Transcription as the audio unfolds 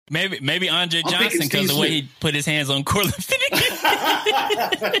Maybe Andre Johnson because the way he put his hands on Cortland Finnegan.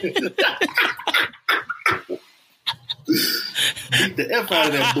 Beat the F out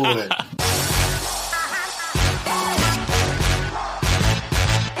of that boy.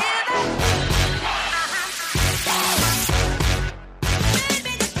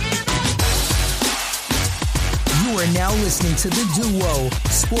 You are now listening to the Duo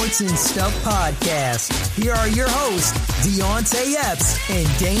Sports and Stuff podcast. Here are your hosts, Deontay Epps and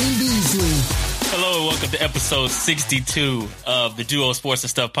Dane Beasley. Hello and welcome to episode 62 of the Duo Sports and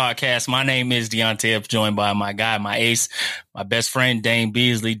Stuff podcast. My name is Deontay Epps, joined by my guy, my ace, my best friend, Dane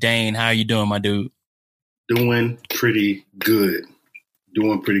Beasley. Dane, how are you doing, my dude? Doing pretty good.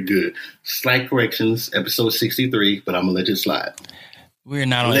 Slight corrections, episode 63, but I'm going to let it slide. We're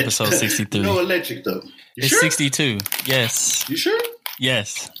not on episode 63. No electric, though. It's sure? 62. Yes. You sure?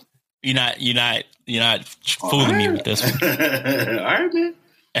 Yes. You're not fooling me with this one. All right, man.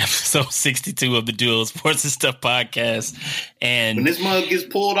 Episode 62 of the Duo Sports and Stuff podcast. And when this mug gets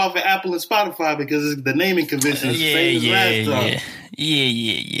pulled off of Apple and Spotify because the naming convention is the same as last time.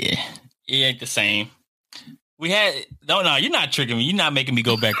 Yeah. It ain't the same. No, you're not tricking me. You're not making me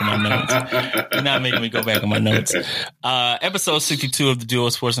go back on my notes. Episode 62 of the Duo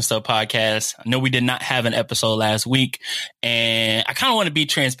Sports and Stuff podcast. I know we did not have an episode last week, and I kind of want to be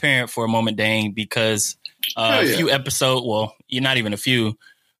transparent for a moment, Dane, because a few episodes, well, not even a few.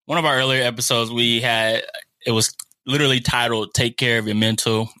 One of our earlier episodes it was literally titled "Take Care of Your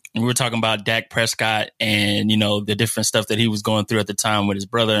Mental." And we were talking about Dak Prescott and, the different stuff that he was going through at the time with his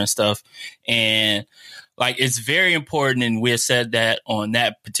brother and stuff. And it's very important, and we have said that on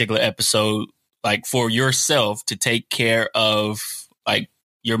that particular episode, for yourself to take care of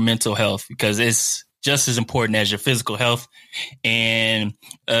your mental health, because it's just as important as your physical health. And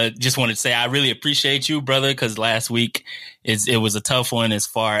just wanted to say I really appreciate you, brother, because last week it was a tough one as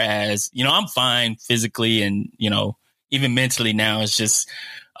far as, I'm fine physically and, even mentally now. It's just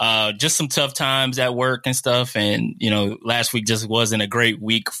some tough times at work and stuff. And, last week just wasn't a great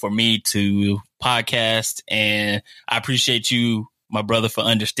week for me to podcast. And I appreciate you, my brother, for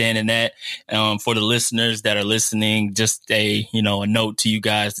understanding that. For the listeners that are listening, just a note to you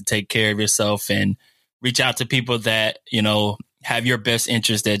guys to take care of yourself and reach out to people that, have your best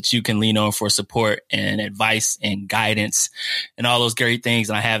interest that you can lean on for support and advice and guidance and all those great things.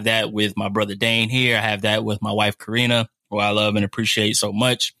 And I have that with my brother Dane here. I have that with my wife, Karina, who I love and appreciate so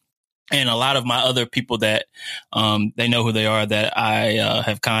much. And a lot of my other people that they know who they are that I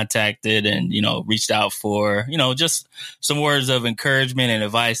have contacted and, reached out for, just some words of encouragement and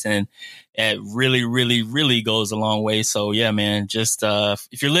advice. And it really, really, really goes a long way. So, yeah, man, just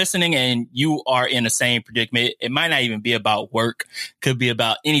if you're listening and you are in the same predicament, it might not even be about work, could be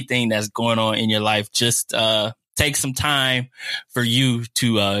about anything that's going on in your life. Just take some time for you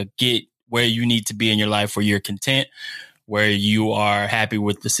to get where you need to be in your life, where you're content, where you are happy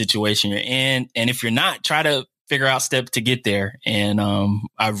with the situation you're in. And if you're not, try to figure out steps to get there. And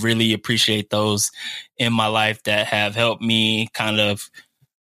I really appreciate those in my life that have helped me kind of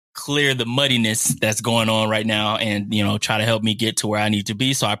clear the muddiness that's going on right now and, try to help me get to where I need to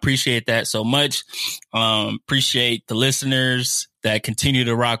be. So I appreciate that so much. Appreciate the listeners that continue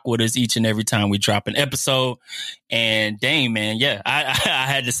to rock with us each and every time we drop an episode. And dang, man, yeah, I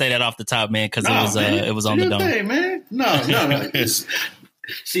had to say that off the top, man, because it was on the dome. Hey, man. No.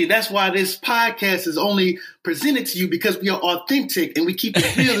 See, that's why this podcast is only presented to you because we are authentic and we keep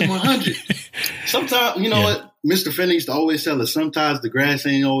it real and 100. Sometimes, what? Mr. Finney used to always tell us, sometimes the grass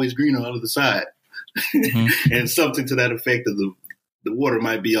ain't always green on the other side. Mm-hmm. And something to that effect of the water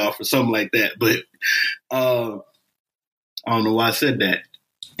might be off or something like that. But I don't know why I said that.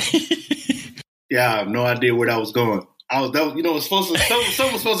 Yeah, I have no idea where that was going. Something was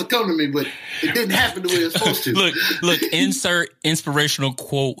supposed to come to me, but it didn't happen the way it was supposed to. Look, insert inspirational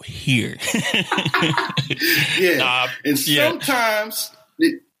quote here. Yeah. And sometimes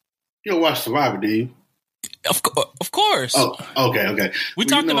you don't watch Survivor, do you? Of course. Oh, okay. We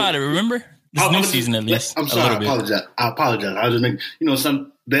talked about it, remember? This new season, at least. I'm sorry. I apologize. I was just making,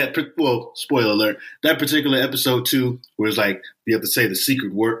 spoiler alert, that particular episode 2, where it's you have to say the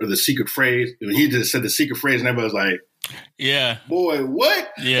secret word or the secret phrase. And he just said the secret phrase and everybody was like, yeah. Boy,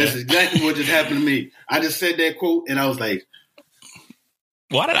 what? Yeah. That's exactly what just happened to me. I just said that quote and I was like,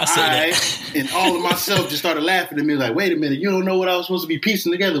 why did I say that? And all of myself just started laughing at me like, wait a minute, you don't know what I was supposed to be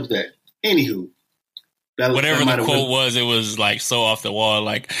piecing together with that. Anywho. Whatever the quote was, it was so off the wall.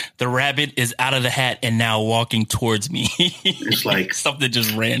 The rabbit is out of the hat and now walking towards me. It's something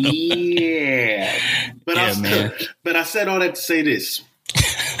just random. Yeah. But I said all that to say this.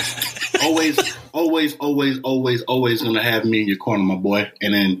 always going to have me in your corner, my boy.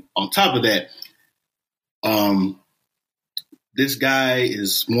 And then on top of that, this guy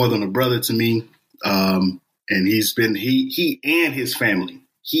is more than a brother to me. And he's been, he and his family,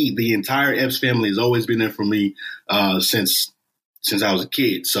 the entire Epps family has always been there for me, since I was a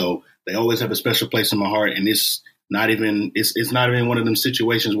kid. So they always have a special place in my heart. And it's not even one of them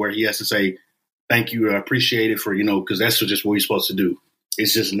situations where he has to say, thank you, I appreciate it for, cause that's just what you're supposed to do.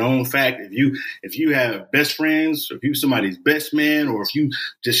 It's just known fact. If you have best friends, if you somebody's best man, or if you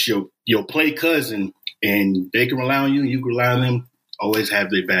just your play cousin and they can rely on you and you can rely on them, always have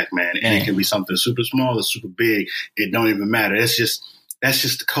their back, man. And it can be something super small or super big. It don't even matter. That's just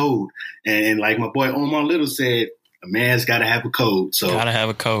the code. And like my boy Omar Little said, a man's got to have a code. So gotta have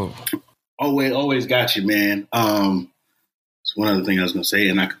a code. Always got you, man. It's one other thing I was gonna say,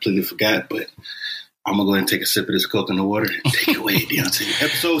 and I completely forgot, but I'm gonna go ahead and take a sip of this coconut water and take it away, Deontay.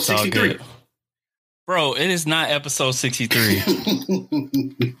 Episode 63. Bro, it is not episode 63.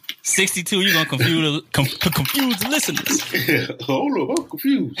 62, you're going to confuse the listeners. Hold on, I'm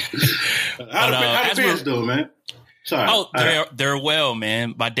confused. How the Bears doing, man? Sorry. Oh, they're well,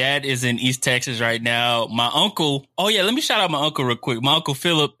 man. My dad is in East Texas right now. My uncle, let me shout out my uncle real quick. My uncle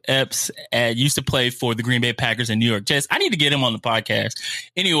Philip Epps used to play for the Green Bay Packers and New York Jets. I need to get him on the podcast.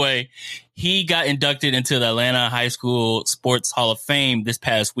 Anyway, he got inducted into the Atlanta High School Sports Hall of Fame this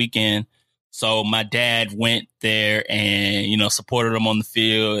past weekend. So my dad went there and, supported him on the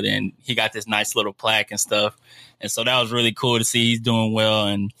field, and he got this nice little plaque and stuff. And so that was really cool to see he's doing well.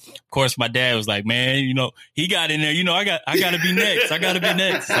 And of course, my dad was like, man, he got in there, I got to be next. I got to be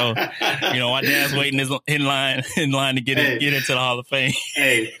next. So, my dad's waiting in line to get into the Hall of Fame.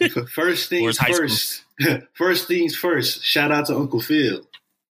 Hey, first things first, shout out to Uncle Phil.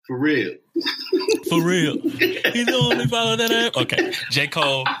 For real. For real. He's the only follow that up. Okay. J.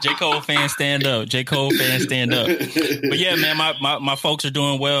 Cole fans stand up. J. Cole fans stand up. But yeah, man, my folks are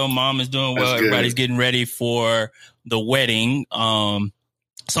doing well. Mom is doing well. Everybody's getting ready for the wedding.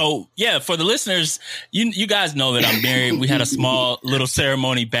 So yeah, for the listeners, you guys know that I'm married. We had a small little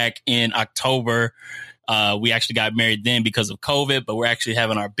ceremony back in October. We actually got married then because of COVID, but we're actually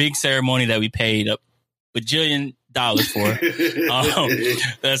having our big ceremony that we paid a bajillion dollars for.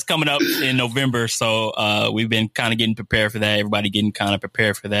 That's coming up in November. So we've been kind of getting prepared for that. Everybody getting kind of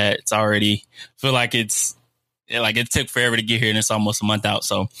prepared for that. It's already feel like it took forever to get here, and it's almost a month out.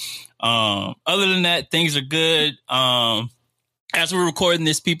 So other than that, things are good. As we're recording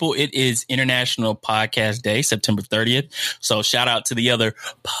this, people, it is International Podcast Day, September 30th. So shout out to the other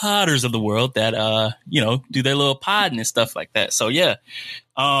podders of the world that do their little podding and stuff like that. So yeah.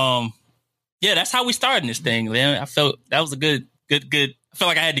 Yeah, that's how we started this thing, man. I felt that was a good. I felt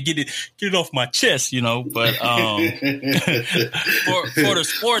like I had to get it off my chest, But for the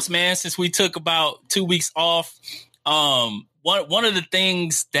sports, man, since we took about 2 weeks off, one of the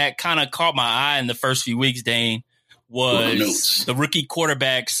things that kind of caught my eye in the first few weeks, Dane, was the rookie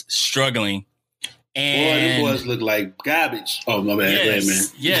quarterbacks struggling. And boy, them boys look like garbage. Oh, my bad, man.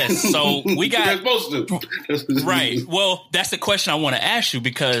 Yes. So we got they're supposed to. Right. Well, that's the question I want to ask you,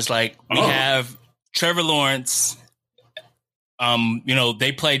 because we have Trevor Lawrence.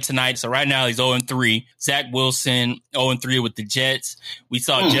 They played tonight, so right now he's 0-3. Zach Wilson 0-3 with the Jets. We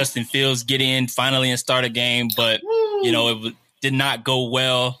saw Justin Fields get in finally and start a game, but it did not go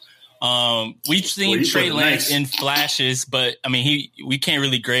well. We've seen Trey Lance in flashes, but I mean, we can't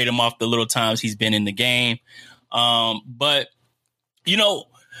really grade him off the little times he's been in the game. But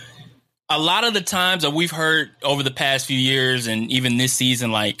a lot of the times that we've heard over the past few years and even this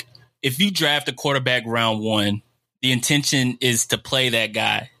season, like if you draft a quarterback round 1, the intention is to play that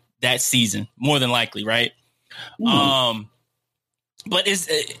guy that season, more than likely. Right. But it's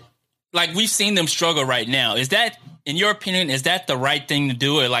like, we've seen them struggle right now. Is that, in your opinion, is that the right thing to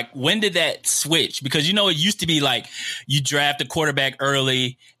do? Or like, when did that switch? Because, it used to be like you draft a quarterback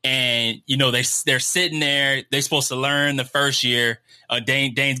early and, they're sitting there. They're supposed to learn the first year.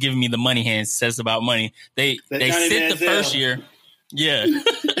 Dane's giving me the money hands, says about money. They sit the first year. Yeah.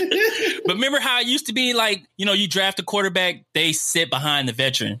 But remember how it used to be like, you draft a quarterback, they sit behind the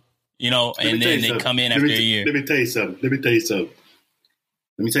veteran, and then they come in after a year. Let me tell you something. Let me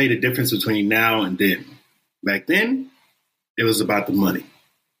tell you the difference between now and then. Back then, it was about the money.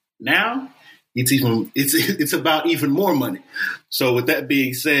 Now, it's about even more money. So with that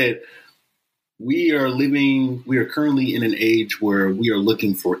being said, we are currently in an age where we are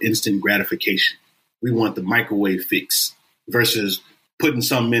looking for instant gratification. We want the microwave fix versus putting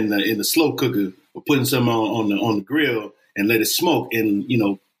something in the slow cooker or putting something on the grill and let it smoke and,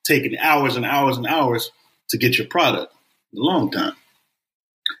 taking hours and hours and hours to get your product in a long time.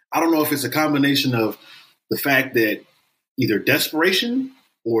 I don't know if it's a combination of the fact that either desperation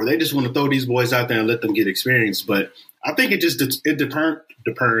or they just want to throw these boys out there and let them get experience. But I think it depends. It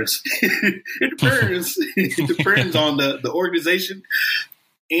depends. It depends on the organization,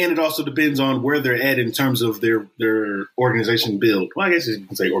 and it also depends on where they're at in terms of their organization build. Well, I guess you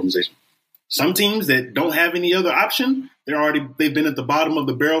can say organization. Some teams that don't have any other option, they've been at the bottom of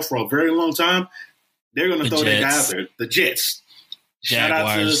the barrel for a very long time. They're going to throw that guy out there. The Jets.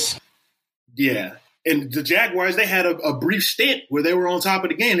 Jaguars. Yeah. And the Jaguars, they had a brief stint where they were on top of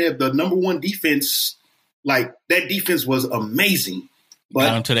the game. They had the number one defense. Like, that defense was amazing. But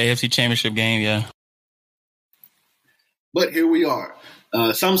got them to the AFC Championship game, yeah. But here we are.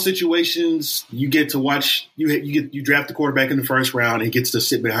 Some situations you get to watch. You draft the quarterback in the first round. He gets to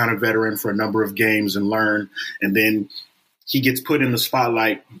sit behind a veteran for a number of games and learn, and then he gets put in the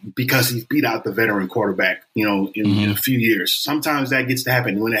spotlight because he's beat out the veteran quarterback, in a few years. Sometimes that gets to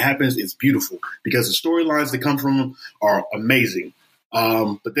happen. When it happens, it's beautiful because the storylines that come from him are amazing.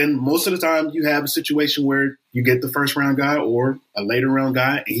 But then most of the time you have a situation where you get the first round guy or a later round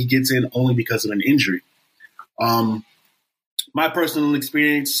guy and he gets in only because of an injury. My personal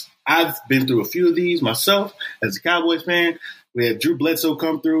experience, I've been through a few of these myself as a Cowboys fan. We had Drew Bledsoe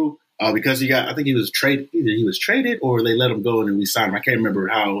come through. Because I think he was traded. Either he was traded or they let him go and then we signed him. I can't remember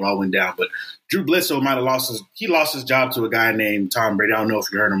how it all went down. But Drew Bledsoe might have lost his job to a guy named Tom Brady. I don't know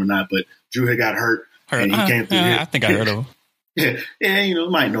if you heard him or not, but Drew had got hurt. And he came through. I think I heard of him. Yeah,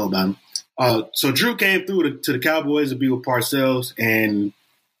 might know about him. So Drew came through to the Cowboys to be with Parcells, and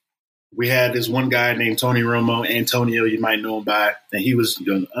we had this one guy named Tony Romo, Antonio, you might know him by, and he was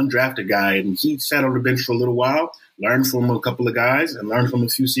an undrafted guy, and he sat on the bench for a little while. Learned from a couple of guys and learned from a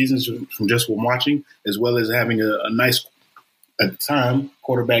few seasons from just from watching, as well as having a nice, at the time,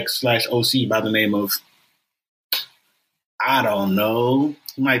 quarterback / OC by the name of, I don't know.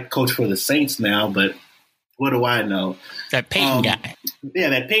 He might coach for the Saints now, but what do I know? That Peyton guy. Yeah,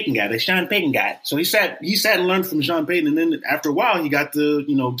 that Peyton guy, that Sean Payton guy. So he sat and learned from Sean Payton, and then after a while, he got to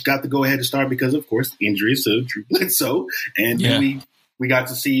go ahead to start because, of course, injuries to Drew Bledsoe, and then we got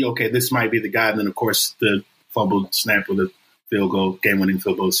to see, okay, this might be the guy, and then of course the fumbled snap with a field goal, game-winning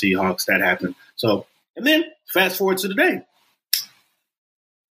field goal, Seahawks. That happened. So, and then fast forward to today.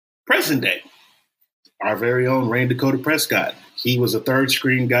 Present day. Our very own Rain Dakota Prescott. He was a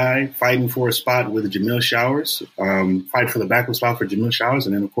third-screen guy fighting for a spot with Jamil Showers, fight for the backup spot for Jamil Showers.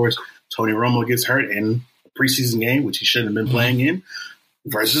 And then, of course, Tony Romo gets hurt in a preseason game, which he shouldn't have been playing in,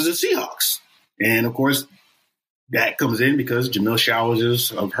 versus the Seahawks. And, of course, that comes in because Jamil Showers is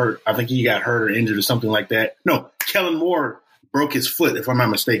hurt. I think he got hurt or injured or something like that. No, Kellen Moore broke his foot, if I'm not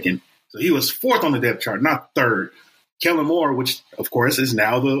mistaken. So he was fourth on the depth chart, not third. Kellen Moore, which, of course, is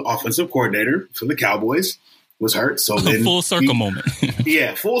now the offensive coordinator for the Cowboys, was hurt. So then full circle moment.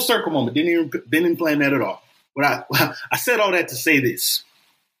 Yeah, full circle moment. Didn't even plan that at all. But I said all that to say this.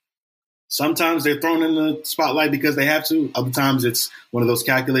 Sometimes they're thrown in the spotlight because they have to. Other times it's one of those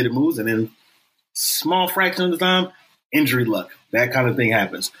calculated moves, and then small fraction of the time, injury luck. That kind of thing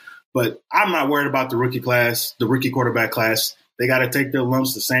happens. But I'm not worried about the rookie class, the rookie quarterback class. They got to take their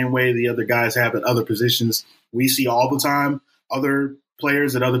lumps the same way the other guys have at other positions. We see all the time other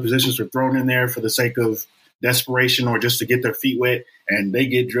players at other positions are thrown in there for the sake of desperation or just to get their feet wet, and they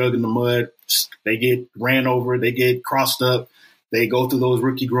get drugged in the mud. They get ran over. They get crossed up. They go through those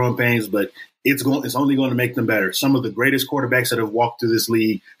rookie growing pains, but it's only going to make them better. Some of the greatest quarterbacks that have walked through this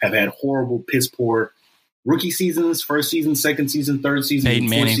league have had horrible, piss-poor rookie seasons, first season, second season, third season, Peyton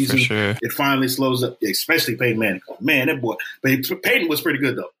Manning season. For sure. It finally slows up, especially Peyton Manning. Man, that boy. But Peyton was pretty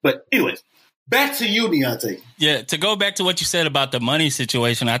good, though. But anyways, back to you, Deontay. Yeah, to go back to what you said about the money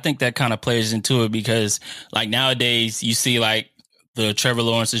situation, I think that kind of plays into it because, like, nowadays you see, like, the Trevor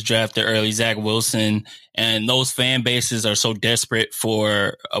Lawrence's drafted early, Zach Wilson, and those fan bases are so desperate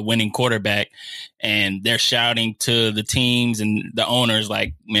for a winning quarterback, and they're shouting to the teams and the owners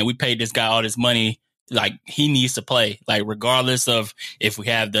like, man, we paid this guy all this money. Like, he needs to play, like, regardless of if we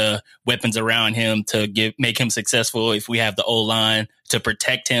have the weapons around him to make him successful, if we have the O-line to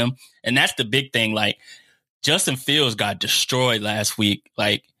protect him. And that's the big thing. Like, Justin Fields got destroyed last week.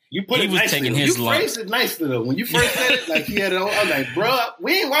 Like, you put it nicely. You phrased it nicely, though. When you first said it, like, he had it. I was like, bro,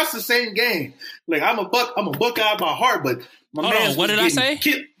 we ain't watched the same game. Like, I'm a Buckeye by heart, but my man. What did I say?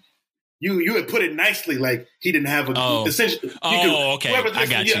 You had put it nicely, like he didn't have a essentially. Okay. Whoever's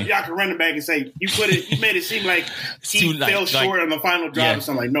listening, y'all can run it back and say you made it seem like he fell short on the final drive or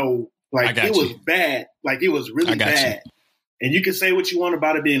something. Like, no, like it was bad. Like, it was really bad. And you can say what you want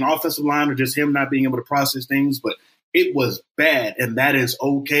about it being offensive line or just him not being able to process things, but it was bad, and that is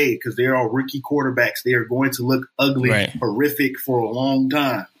okay because they are rookie quarterbacks. They are going to look ugly, horrific for a long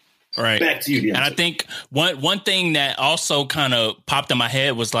time. Right. Back to you, Deontay. And I think one thing that also kind of popped in my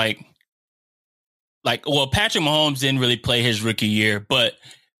head was like, well, Patrick Mahomes didn't really play his rookie year, but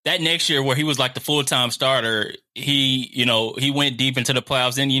that next year where he was like the full-time starter, he went deep into the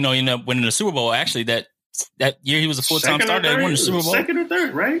playoffs and, he ended up winning the Super Bowl. Actually, that year he was a full-time starter. They won the Super Bowl. Second or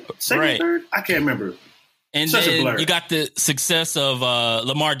third, right? Second or third? I can't remember. And then you got the success of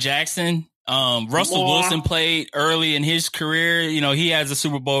Lamar Jackson. Russell Wilson played early in his career. He has a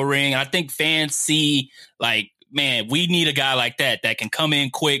Super Bowl ring. I think fans see like, man, we need a guy like that can come in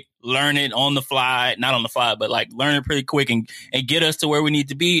quick, learn it on the fly, not on the fly, but like learn it pretty quick and get us to where we need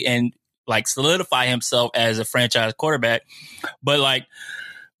to be and like solidify himself as a franchise quarterback. But like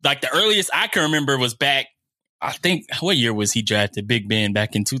the earliest I can remember was back, I think, what year was he drafted? Big Ben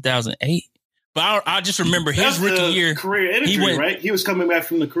back in 2008. But I just remember his rookie year. Career injury, right? He was coming back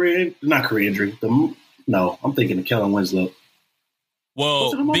from the not career injury. I'm thinking of Kellen Winslow.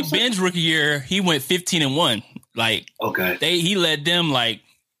 Well, Big Ben's rookie year, he went 15-1. Like, okay, he led them like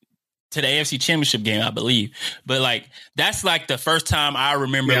to the AFC Championship game, I believe. But like, that's like the first time I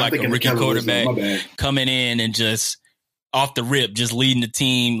remember like a rookie quarterback coming in and just off the rip, just leading the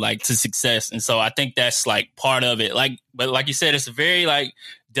team like to success. And so I think that's like part of it. Like, but like you said, it's a very like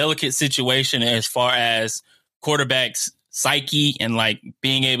delicate situation as far as quarterbacks' psyche and like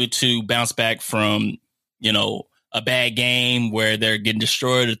being able to bounce back from, a bad game where they're getting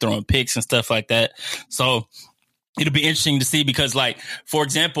destroyed or throwing picks and stuff like that. So it'll be interesting to see because like, for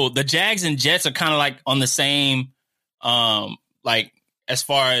example, the Jags and Jets are kind of like on the same, like as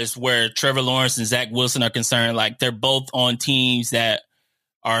far as where Trevor Lawrence and Zach Wilson are concerned, like they're both on teams that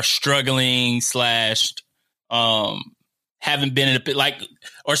are struggling / haven't been in a bit like,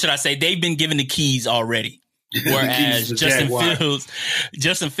 or should I say they've been given the keys already. Whereas Justin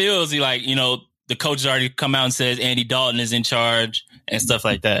Fields, he like, the coach has already come out and says Andy Dalton is in charge and stuff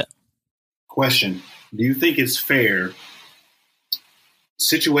like that. Question. Do you think it's fair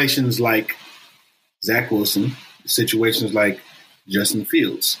situations like Zach Wilson, situations like Justin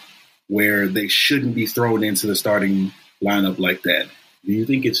Fields, where they shouldn't be thrown into the starting lineup like that? Do you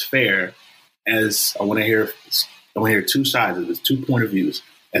think it's fair as I want to hear two sides of this, 2 point of views,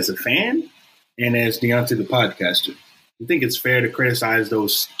 as a fan and as Deontay the podcaster? You think it's fair to criticize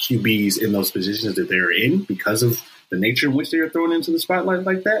those QBs in those positions that they're in because of the nature in which they are thrown into the spotlight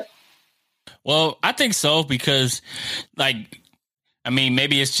like that? Well, I think so because, like, I mean,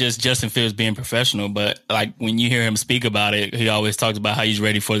 maybe it's just Justin Fields being professional, but like when you hear him speak about it, he always talks about how he's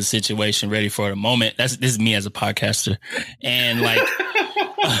ready for the situation, ready for the moment. This is me as a podcaster, and like.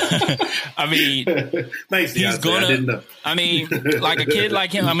 I mean, thanks, he's gonna. I mean, like a kid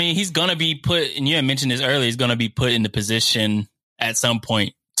like him. I mean, he's gonna be put. And you had mentioned this earlier. He's gonna be put in the position at some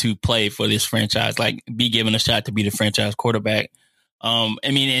point to play for this franchise. Like, be given a shot to be the franchise quarterback. I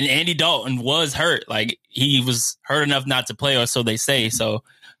mean, and Andy Dalton was hurt. Like, he was hurt enough not to play, or so they say. So,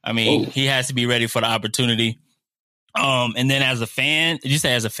 I mean, he has to be ready for the opportunity. And then as a fan, did you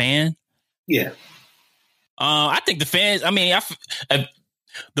say as a fan? Yeah. I think the fans. I mean,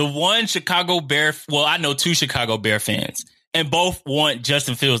 the one Chicago Bear, well, I know 2 Chicago Bear fans, and both want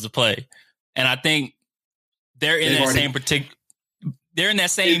Justin Fields to play. And I think they're in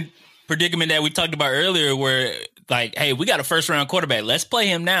that same predicament that we talked about earlier, where like, hey, we got a first round quarterback. Let's play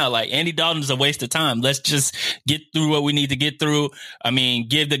him now. Like, Andy Dalton's a waste of time. Let's just get through what we need to get through. I mean,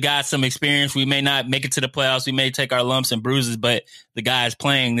 give the guy some experience. We may not make it to the playoffs. We may take our lumps and bruises, but the guy's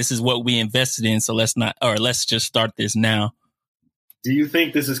playing. This is what we invested in. So let's just start this now. Do you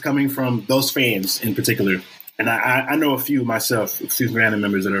think this is coming from those fans in particular? And I know a few myself, a few family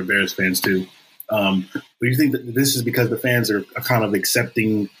members that are Bears fans too. But you think that this is because the fans are kind of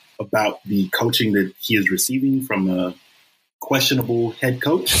accepting about the coaching that he is receiving from a questionable head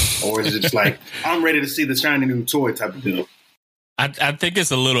coach? Or is it just like, I'm ready to see the shiny new toy type of deal? I think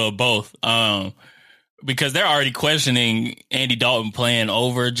it's a little of both. Because they're already questioning Andy Dalton playing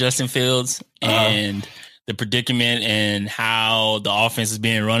over Justin Fields and the predicament and how the offense is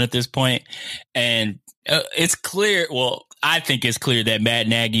being run at this point. And it's clear. Well, I think it's clear that Matt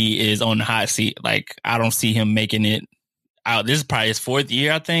Nagy is on the hot seat. Like, I don't see him making it out. This is probably his 4th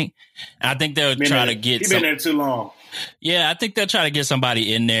year, I think. And I think they'll try to get. He's been there too long. Yeah, I think they'll try to get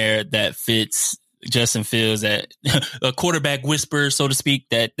somebody in there that fits Justin Fields, that a quarterback whisperer, so to speak,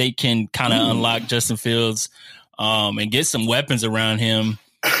 that they can kind of unlock Justin Fields and get some weapons around him.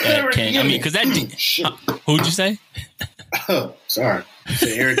 That can, I mean, because that. Who'd you say? Oh, sorry.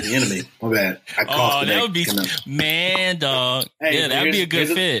 Eric the enemy. My bad. That would be man, dog. Hey, yeah, that would be a good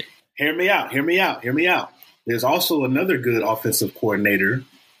fit. Hear me out. There's also another good offensive coordinator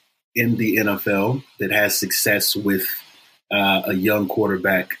in the NFL that has success with a young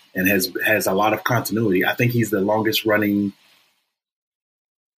quarterback and has a lot of continuity. I think he's the longest running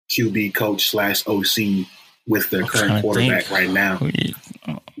QB coach / OC with their current quarterback right now.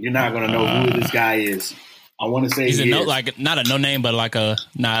 You're not going to know who this guy is. I want to say he's not a no name, but like a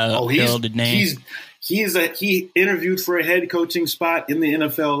heralded name. He interviewed for a head coaching spot in the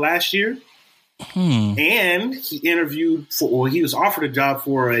NFL last year. And he was offered a job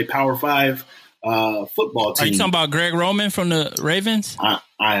for a Power 5 football team. Are you talking about Greg Roman from the Ravens? I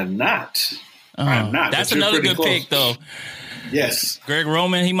am not. I am not. That's another good pick, though. Yes. Greg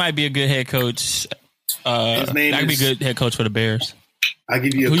Roman, he might be a good head coach. His name that'd be a good head coach for the Bears. I'll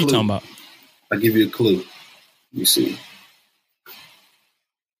give you a clue. Who you talking about? I'll give you a clue. You see.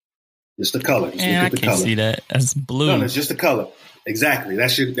 Just the color. Just I can't see that. That's blue. No, it's just the color. Exactly.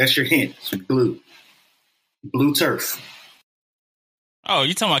 That's your hint. It's blue. Blue turf. Oh,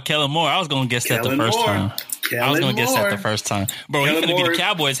 you talking about Kellen Moore? I was going to guess that the first time. Bro, he's going to be the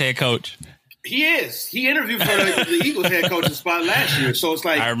Cowboys head coach. He is. He interviewed for the Eagles head coaching spot last year. So it's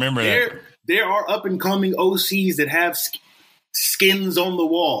like I remember that. There are up and coming OCs that have skins on the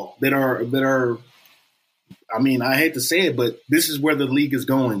wall that are. I mean, I hate to say it, but this is where the league is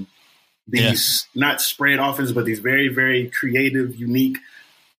going. These not spread offenses, but these very, very creative, unique,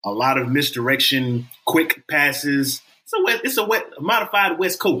 a lot of misdirection, quick passes. It's a modified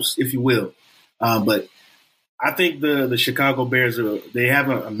West Coast, if you will. But I think the Chicago Bears they have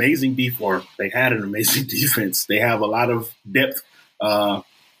an amazing defense. They had an amazing defense. They have a lot of depth. No.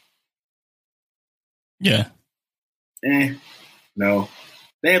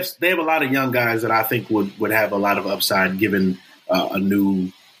 They have a lot of young guys that I think would have a lot of upside given a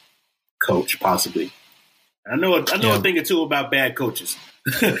new coach, possibly. I know a thing or two about bad coaches.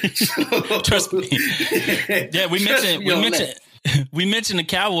 Trust me. Yeah, we mentioned the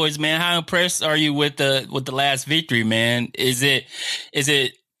Cowboys, man. How impressed are you with the last victory, man? Is it?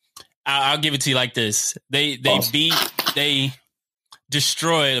 I'll give it to you like this. They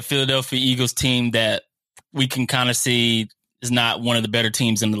destroyed a Philadelphia Eagles team that we can kind of see is not one of the better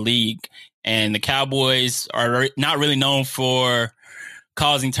teams in the league. And the Cowboys are not really known for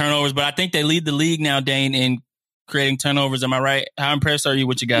causing turnovers, but I think they lead the league now, Dane, in creating turnovers. Am I right? How impressed are you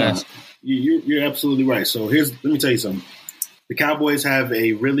with you guys? Yeah, you're absolutely right. So let me tell you something. The Cowboys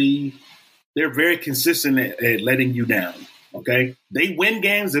they're very consistent at letting you down. Okay. They win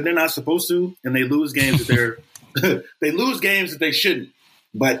games that they're not supposed to, and they lose games that they lose games that they shouldn't,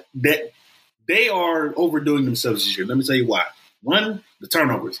 but they are overdoing themselves this year. Let me tell you why. One, the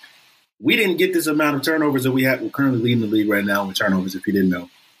turnovers. We didn't get this amount of turnovers that we have. We're currently leading the league right now with turnovers. If you didn't know,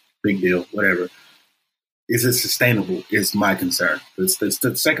 big deal, whatever. Is it sustainable? Is my concern.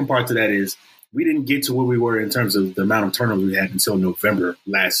 The second part to that is we didn't get to where we were in terms of the amount of turnovers we had until November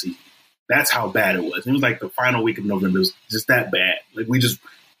last season. That's how bad it was. It was like the final week of November. It was just that bad. Like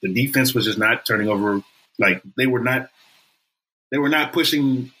the defense was just not turning over. Like they were not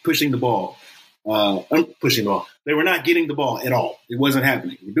pushing the ball. Pushing the ball. They were not getting the ball at all. It wasn't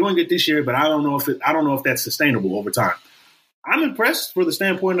happening. We're doing it this year, but I don't know if that's sustainable over time. I'm impressed for the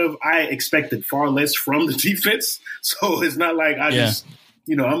standpoint of I expected far less from the defense, so it's not like I'm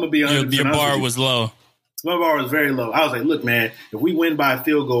gonna be honest. Your bar was low. My bar was very low. I was like, look, man, if we win by a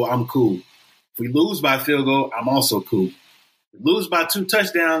field goal, I'm cool. If we lose by a field goal, I'm also cool. If we lose by 2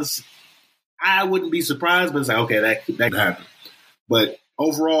 touchdowns, I wouldn't be surprised, but it's like, okay, that could happen. But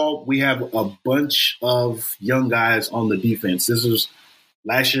overall, we have a bunch of young guys on the defense. This was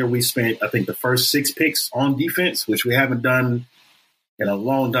last year. We spent, I think, the first 6 picks on defense, which we haven't done in a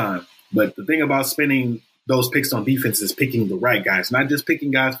long time. But the thing about spending those picks on defense is picking the right guys, not just picking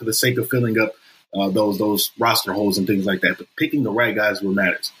guys for the sake of filling up those roster holes and things like that, but picking the right guys is what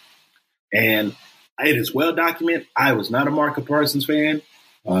matters. And it is well documented. I was not a Micah Parsons fan.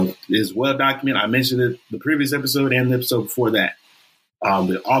 It is well documented. I mentioned it the previous episode and the episode before that.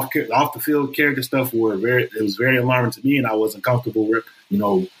 The off the field character stuff was very alarming to me, and I wasn't comfortable with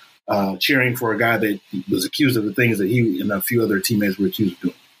cheering for a guy that was accused of the things that he and a few other teammates were accused of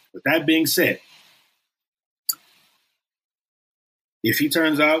doing. With that being said, if he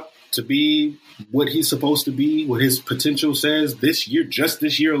turns out to be what he's supposed to be, what his potential says this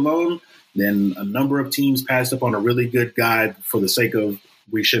year alone, then a number of teams passed up on a really good guy for the sake of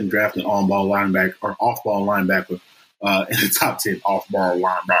we shouldn't draft an on-ball linebacker or off-ball linebacker in the top 10 off-ball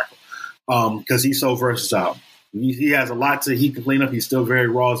linebacker because he's so versatile. He has a lot he can clean up. He's still very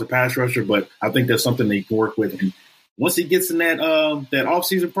raw as a pass rusher, but I think that's something that he can work with. And once he gets in that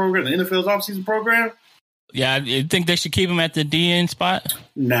offseason program, the NFL's offseason program, yeah, you think they should keep him at the DN spot?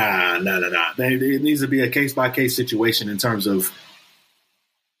 Nah. It needs to be a case-by-case situation in terms of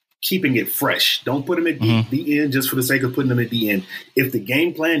keeping it fresh. Don't put him at the end just for the sake of putting him at the end. If the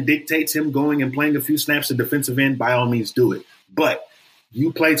game plan dictates him going and playing a few snaps at defensive end, by all means do it. But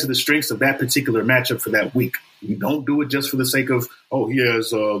you play to the strengths of that particular matchup for that week. You don't do it just for the sake of, he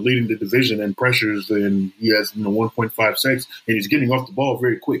has leading the division in pressures and he has 1.5 sacks and he's getting off the ball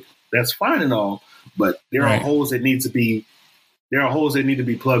very quick. That's fine and all, but there are holes that need to be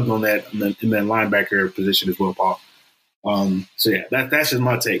plugged on that in that linebacker position as well, Paul. So yeah, that's just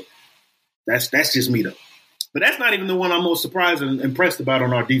my take. That's just me though. But that's not even the one I'm most surprised and impressed about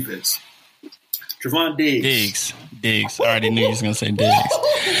on our defense. Trevon Diggs. Diggs. I already knew you was gonna say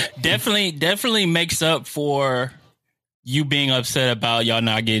Diggs. Definitely makes up for you being upset about y'all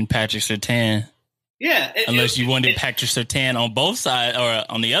not getting Patrick Surtain. Yeah. Unless you wanted Patrick Surtain on both sides or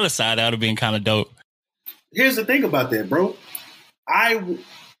on the other side, that would have been kind of dope. Here's the thing about that, bro.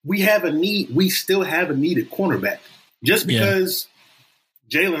 We have a need. We still have a need at cornerback. Just because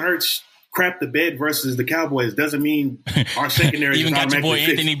Jalen Hurts crapped the bed versus the Cowboys doesn't mean our secondary even got your boy fixed.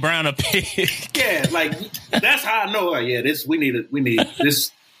 Anthony Brown up here. Yeah, like that's how I know. We need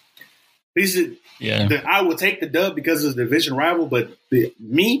this. I will take the dub because it's a division rival, but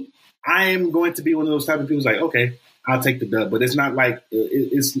I am going to be one of those type of people who's like, okay, I'll take the dub, but it's not like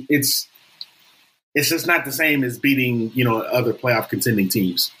it's just not the same as beating other playoff contending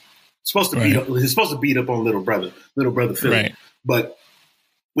teams. It's supposed to beat up on little brother Philly, right. But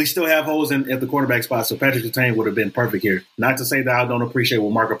we still have holes at the quarterback spot. So Patrick Surtain would have been perfect here. Not to say that I don't appreciate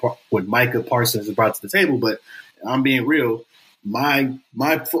what Micah Parsons brought to the table, but I'm being real. My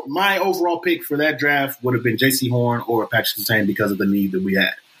overall pick for that draft would have been J.C. Horn or Patrick Surtain because of the need that we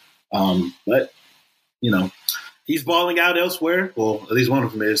had. But he's balling out elsewhere. Well, at least one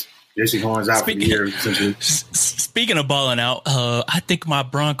of them is. J.C. Horn's out for the year, essentially. Speaking of balling out, I think my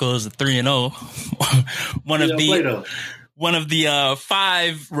Broncos are 3-0. One of the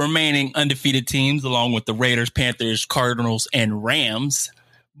 5 remaining undefeated teams, along with the Raiders, Panthers, Cardinals, and Rams.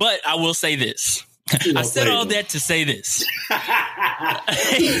 But I will say this. I said all that to say this.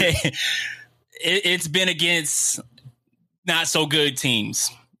 It's been against not so good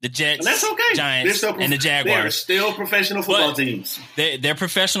teams. The Jets, and that's okay. Giants, and the Jaguars. They're still professional football teams. They're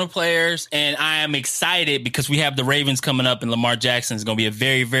professional players, and I am excited because we have the Ravens coming up, and Lamar Jackson is going to be a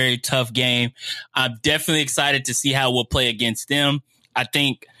very, very tough game. I'm definitely excited to see how we'll play against them. I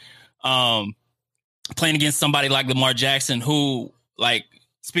think playing against somebody like Lamar Jackson, who,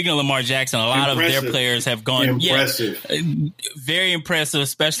 speaking of Lamar Jackson, a lot of their players have gone impressive. Very impressive,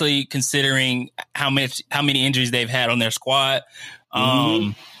 especially considering how many injuries they've had on their squad.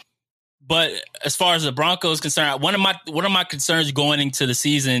 But as far as the Broncos are concerned, one of my concerns going into the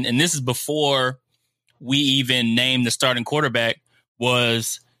season, and this is before we even named the starting quarterback,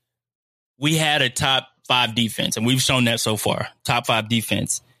 was we had a top 5 defense, and we've shown that so far. Top 5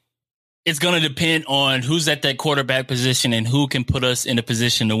 defense. It's going to depend on who's at that quarterback position and who can put us in a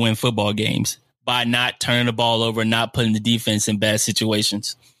position to win football games by not turning the ball over, not putting the defense in bad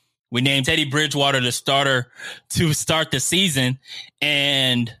situations. We named Teddy Bridgewater the starter to start the season,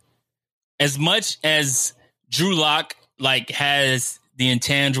 and as much as Drew Lock has the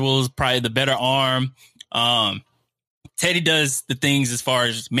intangibles, probably the better arm, Teddy does the things as far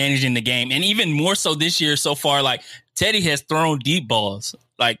as managing the game, and even more so this year so far. Teddy has thrown deep balls,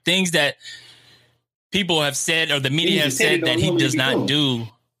 things that people have said or the media have said that he does not do.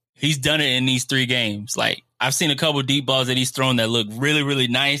 He's done it in these 3 games. I've seen a couple of deep balls that he's thrown that look really, really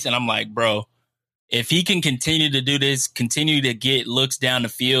nice. And I'm like, bro, if he can continue to do this, continue to get looks down the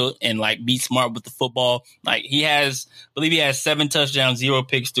field and be smart with the football, I believe he has 7 touchdowns, 0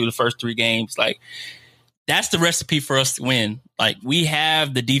 picks through the first 3 games. That's the recipe for us to win. We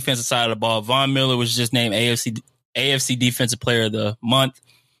have the defensive side of the ball. Von Miller was just named AFC Defensive Player of the Month.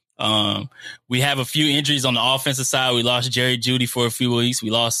 We have a few injuries on the offensive side. We lost Jerry Jeudy for a few weeks. We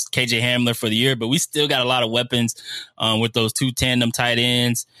lost KJ Hamler for the year, but we still got a lot of weapons with those 2 tandem tight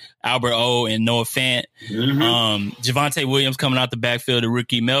ends, Albert O and Noah Fant. Javonte Williams coming out the backfield, the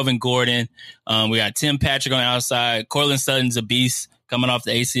rookie, Melvin Gordon. We got Tim Patrick on the outside. Cortland Sutton's a beast coming off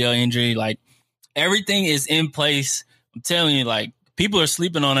the ACL injury. Everything is in place. I'm telling you, people are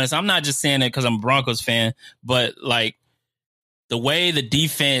sleeping on us. I'm not just saying that because I'm a Broncos fan, but the way the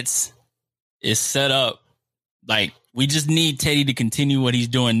defense is set up, we just need Teddy to continue what he's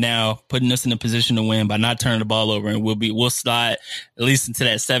doing now, putting us in a position to win by not turning the ball over, and we'll slide at least into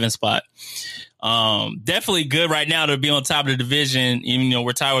that 7 spot. Definitely good right now to be on top of the division, even though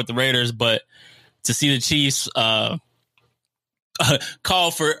we're tied with the Raiders, but to see the Chiefs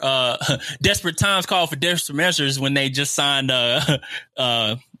call for desperate times, call for desperate measures when they just signed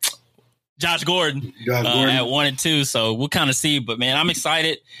Josh Gordon at 1 and 2. So we'll kind of see. But man, I'm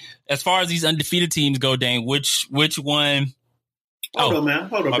excited. As far as these undefeated teams go, Dane, which one? Hold on, man.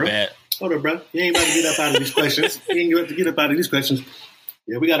 Hold on, bro. Bad. Hold on, bro. You ain't about to get up out of these questions. You ain't about to get up out of these questions.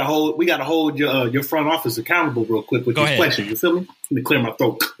 Yeah, we gotta hold your front office accountable real quick with these questions. You feel me? Let me clear my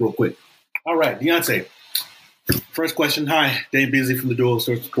throat real quick. All right, Deontay. First question. Hi, Dave Beasley from the Dual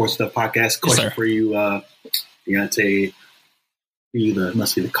Sports Stuff Podcast. Question for you, Deontay.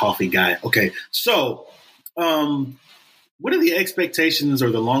 Must be the coffee guy. Okay, so what are the expectations or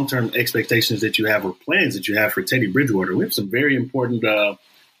the long-term expectations that you have or plans that you have for Teddy Bridgewater? We have some very important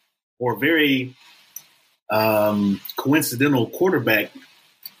or very coincidental quarterback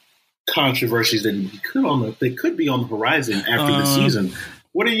controversies that could be on the horizon after the season.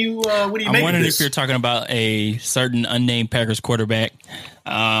 What do you I'm wondering if you're talking about a certain unnamed Packers quarterback.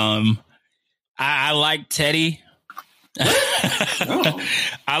 I like Teddy.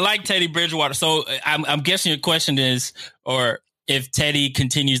 I like Teddy Bridgewater. So I'm guessing your question is, or if Teddy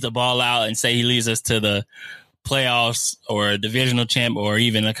continues to ball out and say he leads us to the playoffs or a divisional champ or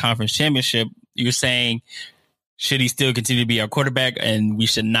even a conference championship, you're saying, should he still continue to be our quarterback and we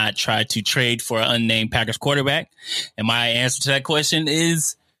should not try to trade for an unnamed Packers quarterback? And my answer to that question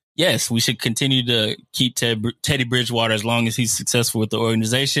is yes, we should continue to keep Teddy Bridgewater as long as he's successful with the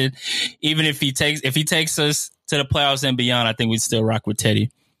organization. Even if he takes us to the playoffs and beyond, I think we'd still rock with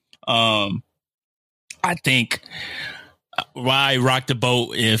Teddy. I think why rock the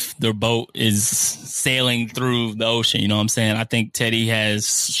boat if the boat is sailing through the ocean? You know what I'm saying? I think Teddy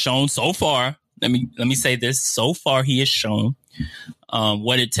has shown so far. Let me say this. So far, he has shown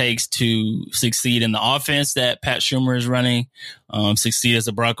what it takes to succeed in the offense that Pat Schumer is running, succeed as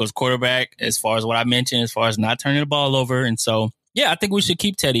a Broncos quarterback, as far as what I mentioned, as far as not turning the ball over. And so, yeah, I think we should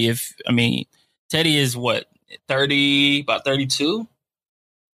keep Teddy. Teddy is what, 30, about 32?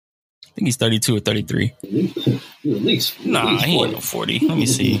 I think he's 32 or 33. At least he ain't no 40. Let me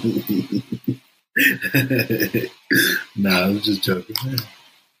see. I was just joking.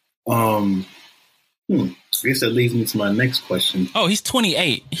 I guess that leads me to my next question. Oh, he's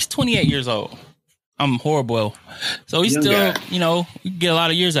 28. He's 28 years old. I'm horrible. So he's young still, guy. We get a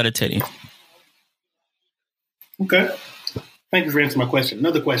lot of years out of Teddy. Okay. Thank you for answering my question.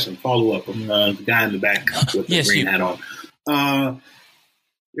 Another question, follow up from the guy in the back with the green hat on.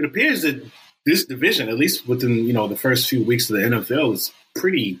 It appears that this division, at least within the first few weeks of the NFL, is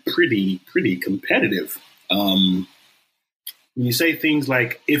pretty competitive. When you say things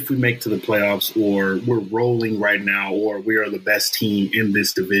like if we make to the playoffs or we're rolling right now or we are the best team in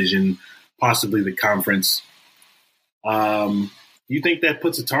this division, possibly the conference, you think that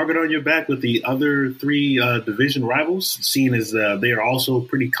puts a target on your back with the other three division rivals, seeing as they are also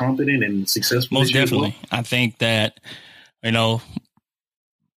pretty competent and successful? Most definitely. Well? I think that,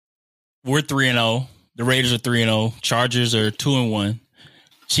 we're 3-0. The Raiders are 3-0. Chargers are 2-1.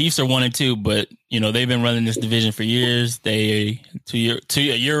 Chiefs are 1 and 2, but they've been running this division for years. They a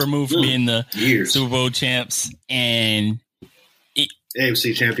year removed from being the Super Bowl champs and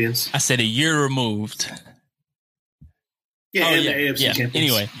AFC champions. I said a year removed. The AFC champions.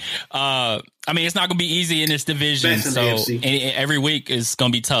 Anyway, it's not going to be easy in this division. So every week is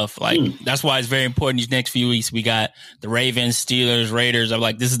going to be tough. That's why it's very important. These next few weeks, we got the Ravens, Steelers, Raiders. I'm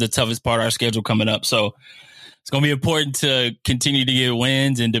like, this is the toughest part of our schedule coming up. So it's going to be important to continue to get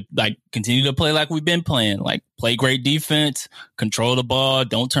wins and to continue to play like we've been playing, play great defense, control the ball,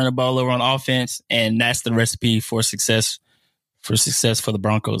 don't turn the ball over on offense. And that's the recipe for success for the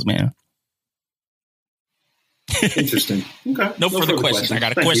Broncos, man. Interesting. Okay. No further questions. I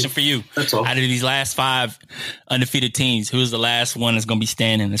got a question for you. That's all. Out of these last 5 undefeated teams, who's the last one that's going to be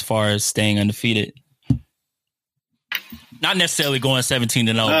standing as far as staying undefeated? Not necessarily going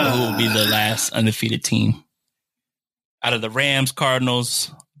 17-0, but who will be the last undefeated team? Out of the Rams,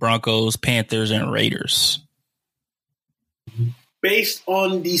 Cardinals, Broncos, Panthers, and Raiders. Based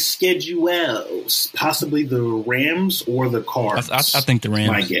on the schedules, possibly the Rams or the Cards. I think the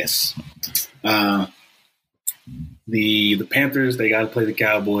Rams. My guess. The Panthers, they got to play the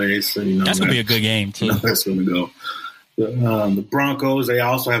Cowboys. So, that's going to be a good game, too. That's going to go. The Broncos, they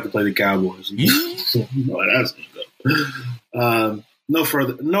also have to play the Cowboys. So, that's going to go. No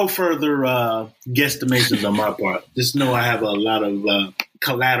further guesstimations on my part. Just know I have a lot of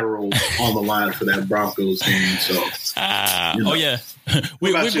collateral on the line for that Broncos game. So, oh yeah,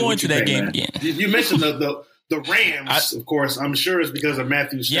 we're going to that game again. You mentioned the Rams, of course. I'm sure it's because of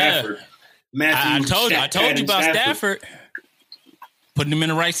Matthew Stafford. Yeah. I told you about Stafford. Putting him in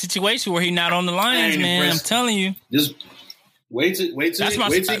the right situation where he's not on the Lions, man. I'm telling you. Just wait till he gets to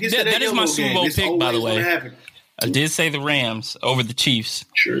that is my Super Bowl pick, by the way. Happen. I did say the Rams over the Chiefs.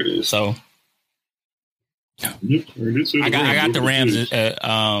 Sure is. So I got the Rams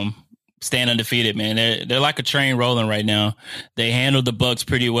staying undefeated, man. They're like a train rolling right now. They handled the Bucs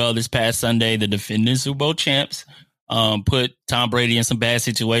pretty well this past Sunday. The defending Super Bowl champs put Tom Brady in some bad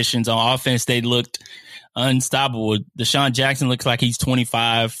situations. On offense, they looked unstoppable. Deshaun Jackson looks like he's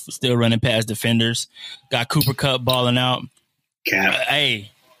 25, still running past defenders. Got Cooper Kupp balling out.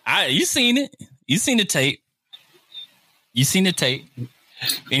 Hey, you seen it? You seen the tape? You seen the tape?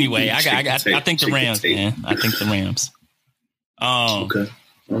 Anyway, I think the Rams, man. I think the Rams. Okay.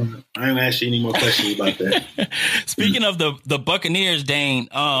 I ain't gonna ask you any more questions about that. Speaking of the Buccaneers, Dane,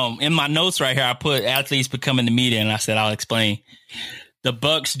 in my notes right here, I put athletes becoming the media, and I said I'll explain. The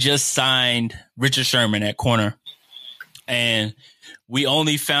Bucs just signed Richard Sherman at corner, and we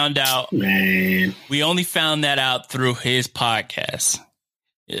only found out. Man, we only found that out through his podcast.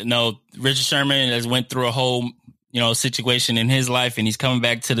 You know, Richard Sherman has went through a whole situation in his life, and he's coming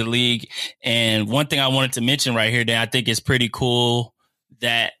back to the league. And one thing I wanted to mention right here that I think is pretty cool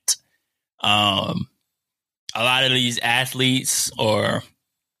that a lot of these athletes, or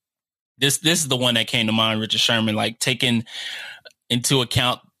this is the one that came to mind, Richard Sherman, like taking into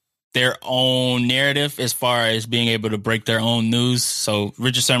account their own narrative as far as being able to break their own news. So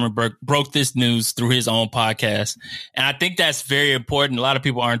Richard Sherman broke this news through his own podcast. And I think that's very important. A lot of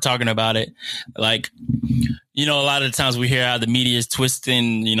people aren't talking about it. Like, a lot of the times we hear how the media is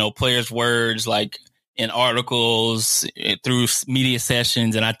twisting, players' words, like in articles, through media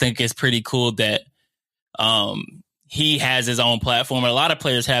sessions. And I think it's pretty cool that he has his own platform. And a lot of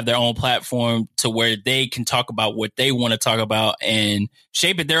players have their own platform to where they can talk about what they want to talk about and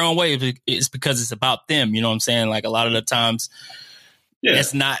shape it their own way. It's because it's about them. You know what I'm saying? Like a lot of the times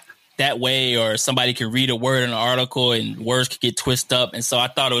it's not that way, or somebody can read a word in an article and words could get twisted up. And so I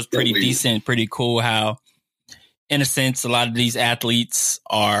thought it was pretty decent, pretty cool how, in a sense, a lot of these athletes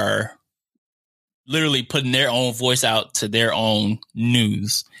are literally putting their own voice out to their own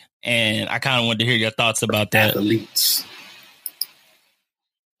news. And I kind of wanted to hear your thoughts about that. Athletes.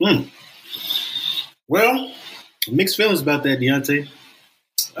 Well, mixed feelings about that, Deontay.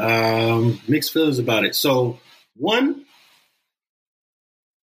 Mixed feelings about it. So, one,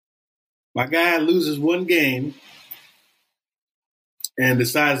 my guy loses one game and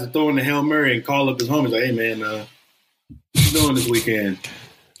decides to throw in the Hail Mary and call up his homies like, hey, man, what you doing this weekend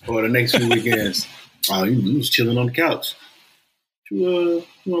or the next few weekends? Oh, you was chilling on the couch. You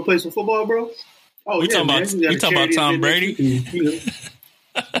want to play some football, bro? Oh, we talking about Tom Brady?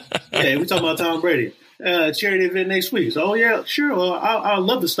 Yeah, we talking about Tom Brady. Charity event next week. So, yeah, sure. Well, I'd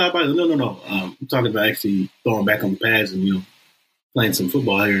love to stop by. No. I'm talking about actually throwing back on the pads and, playing some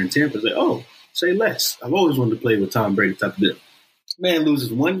football here in Tampa. It's like, say less. I've always wanted to play with Tom Brady type of deal. Man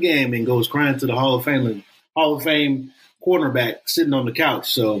loses one game and goes crying to the Hall of Fame quarterback sitting on the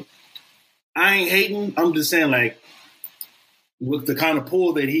couch. So I ain't hating. I'm just saying, like, with the kind of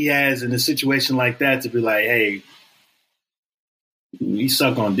pull that he has in a situation like that, to be like, hey, you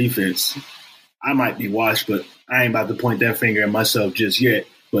suck on defense. I might be washed, but I ain't about to point that finger at myself just yet.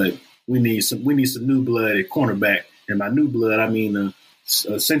 But we need some new blood at cornerback. And by new blood, I mean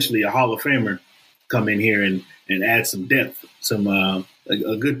essentially a Hall of Famer come in here and add some depth, some a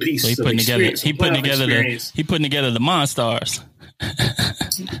good piece. So he putting together the Monstars.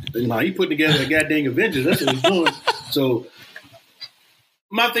 He putting together a goddamn Avengers. That's what he's doing. So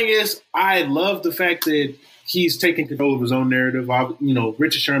my thing is, I love the fact that he's taking control of his own narrative.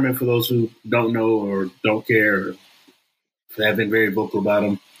 Richard Sherman, for those who don't know or don't care or have been very vocal about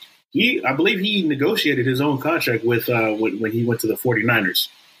him, I believe he negotiated his own contract with when he went to the 49ers.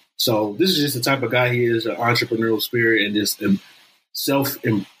 So this is just the type of guy he is, an entrepreneurial spirit and just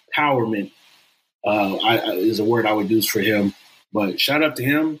self-empowerment is a word I would use for him. But shout out to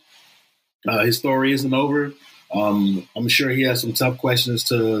him. His story isn't over. I'm sure he has some tough questions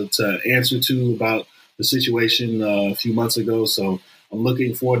to answer to about the situation a few months ago. So I'm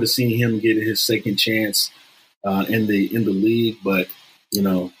looking forward to seeing him get his second chance in the league. But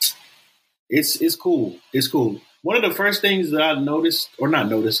it's cool. It's cool. One of the first things that I noticed, or not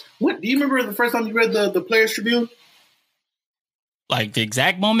noticed, do you remember the first time you read the Players Tribune? Like the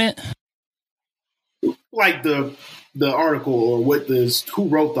exact moment? Like the article, or who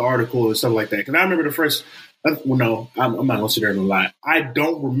wrote the article or something like that. Because I remember the first. Well, no, I'm not going to sit there and lie. I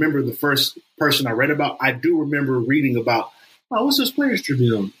don't remember the first person I read about. I do remember reading about, what's this Players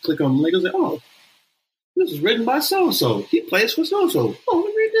Tribune? Click on the link. I was like, this is written by so-and-so. He plays for so-and-so. Oh, let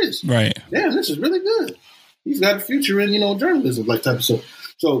me read this. Right. Yeah, this is really good. He's got a future in, journalism, like type of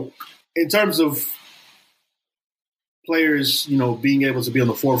stuff. So in terms of players, being able to be on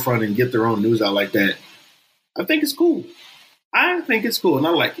the forefront and get their own news out like that, I think it's cool. And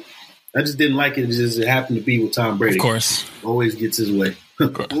I like it. I just didn't like it. It happened to be with Tom Brady. Of course. Always gets his way.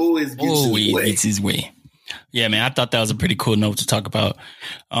 Always gets his way. Yeah, man. I thought that was a pretty cool note to talk about.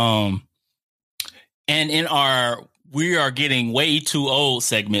 And in our We Are Getting Way Too Old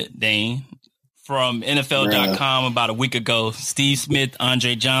segment, Dane, from NFL.com about a week ago, Steve Smith,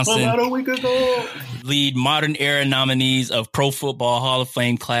 Andre Johnson, about a week ago, lead modern era nominees of Pro Football Hall of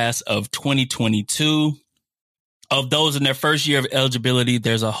Fame class of 2022. Of those in their first year of eligibility,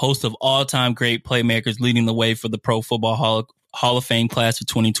 there's a host of all-time great playmakers leading the way for the Pro Football Hall of Fame class of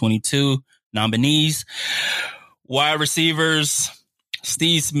 2022 nominees. Wide receivers,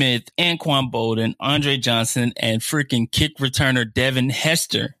 Steve Smith, Anquan Bolden, Andre Johnson, and freaking kick returner Devin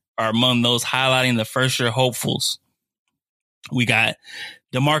Hester are among those highlighting the first-year hopefuls. We got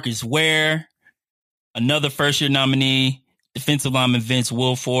DeMarcus Ware, another first-year nominee, defensive lineman Vince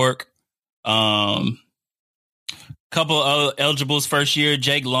Wilfork, couple of eligibles first year,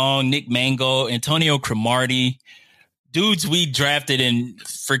 Jake Long, Nick Mango, Antonio Cromartie, dudes we drafted in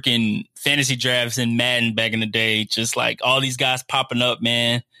freaking fantasy drafts in Madden back in the day. Just like all these guys popping up,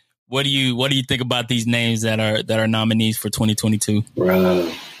 man. What do you think about these names that are nominees for 2022?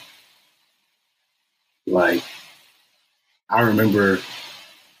 Bro, like I remember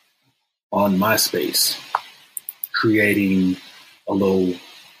on MySpace creating a little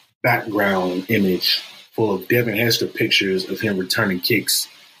background image full of Devin Hester pictures of him returning kicks.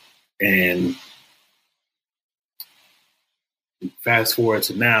 And fast forward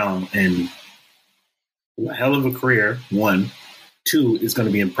to now, and a hell of a career, one. Two, it's going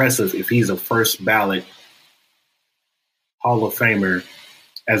to be impressive if he's a first ballot Hall of Famer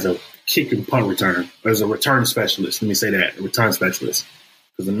as a kick and punt returner, or as a return specialist. Let me say that, a return specialist.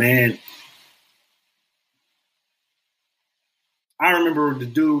 Because the man, I remember the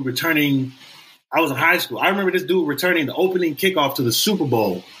dude returning, I was in high school. I remember this dude returning the opening kickoff to the Super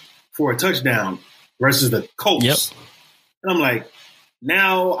Bowl for a touchdown versus the Colts. Yep. And I'm like,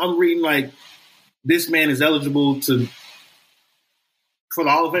 now I'm reading like this man is eligible for the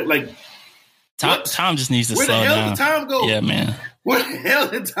Hall of Fame. Like, Tom just needs to slow down. Where the hell did time go? Yeah, man. Where the hell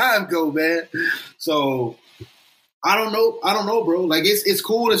did time go, man? So I don't know, bro. Like it's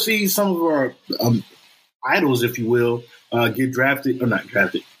cool to see some of our idols, if you will, get drafted or not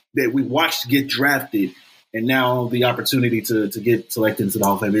drafted, that we watched get drafted, and now the opportunity to get selected into the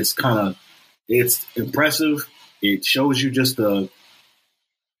Hall of Fame. It's impressive. It shows you just the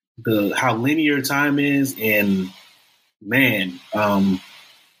how linear time is, and man,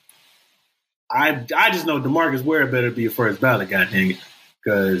 I just know DeMarcus Ware better be a first ballot, god dang it,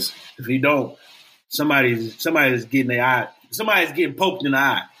 because if he don't, somebody's getting their eye, somebody's getting poked in the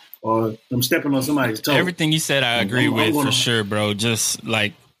eye, or I'm stepping on somebody's toe. Everything you said, I agree with for sure, bro. Just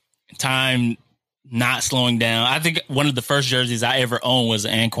like time not slowing down. I think one of the first jerseys I ever owned was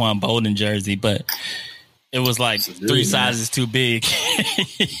an Anquan Bolden jersey, but it was like three sizes too big.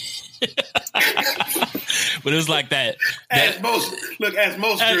 But it was like that. As most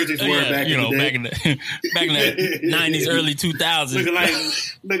jerseys were back in the day. back in the 90s, early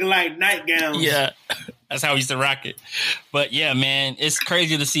 2000s. looking like nightgowns. Yeah. That's how we used to rock it. But yeah, man, it's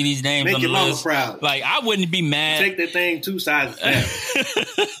crazy to see these names Make on the your mama list. proud. Like, I wouldn't be mad. Take that thing 2 sizes down.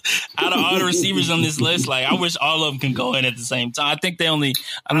 Out of all the receivers on this list, like, I wish all of them can go in at the same time. I think they only.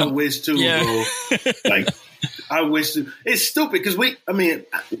 I wish too, bro. Like, I wish to. It's stupid because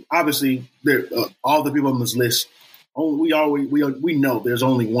obviously, all the people on this list. We know there's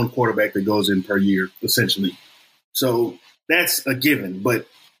only one quarterback that goes in per year, essentially. So that's a given. But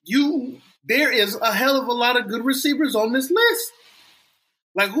there is a hell of a lot of good receivers on this list.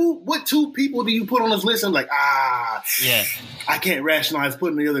 Like what 2 people do you put on this list? I'm like, yeah, I can't rationalize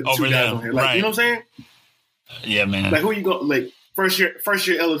putting the other over 2 guys on here. Like, right. You know what I'm saying? Yeah, man. Like, who you go? Like first year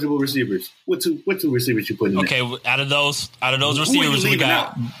eligible receivers. What two receivers you putting in? Okay, out of those receivers, we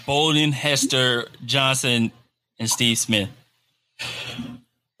got Bolden, Hester, Johnson, and Steve Smith.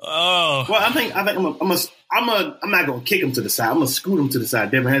 Oh, well, I think I'm not gonna kick him to the side. I'm gonna scoot him to the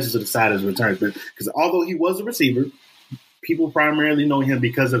side. Devin Hester to the side as returns, because although he was a receiver, people primarily know him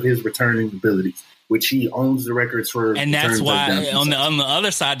because of his returning abilities, which he owns the records for. And that's why on the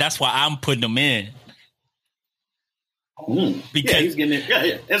other side, that's why I'm putting him in. Because he's getting in.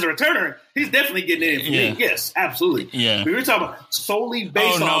 Yeah. As a returner, he's definitely getting in for me. Yes, absolutely. Yeah. But we're talking about solely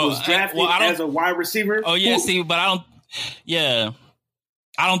based on was drafted as a wide receiver. Oh yeah, but I don't. Yeah,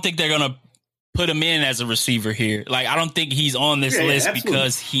 I don't think they're gonna put him in as a receiver here. Like, I don't think he's on this list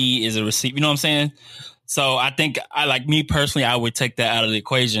because he is a receiver. You know what I'm saying? So I think me personally, I would take that out of the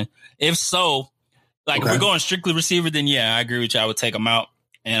equation. If so, if we're going strictly receiver, then yeah, I agree with you. I would take him out,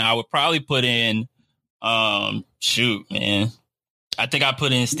 and I would probably put in. Shoot, man. I think I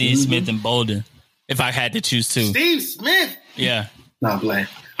put in Steve Smith and Bolden if I had to choose two. Steve Smith? Yeah. No, I'm playing.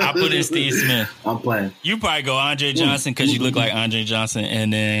 I put in Steve Smith. I'm playing. You probably go Andre Johnson because you look like Andre Johnson,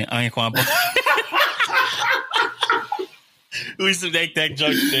 and then Anquan Bolden. We used to make that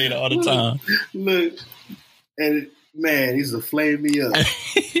joke today all the time. Look, and man, he's to flame me up. I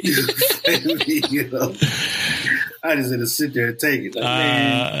just had to sit there and take it. Like,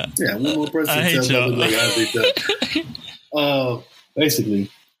 man, yeah, one more person tells me like basically.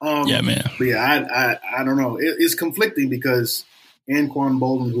 Yeah, man. But yeah, I don't know. It's conflicting because Anquan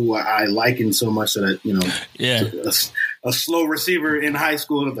Bolden, who I liken so much that a slow receiver in high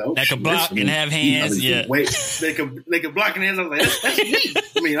school that could block and have hands. Wait, they could block and hands. I was like,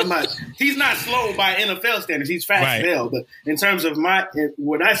 that's me. I mean, he's not slow by NFL standards. He's fast as hell. But in terms of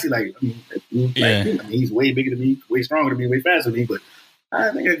what I see, he's way bigger than me, way stronger than me, way faster than me. But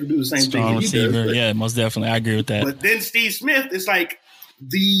I think I could do the same thing. Receiver, does, yeah, most definitely. I agree with that. But then Steve Smith, it's like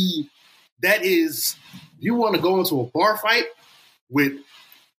you want to go into a bar fight with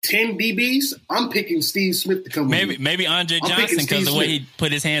 10 DBs, I'm picking Steve Smith to come with. Maybe Andre Johnson because the way he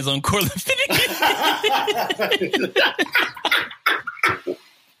put his hands on Cortland Finnegan.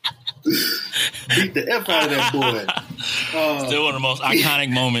 Beat the F out of that boy. Still one of the most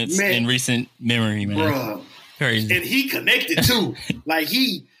iconic moments in recent memory, man. Bruh. Crazy. And he connected too.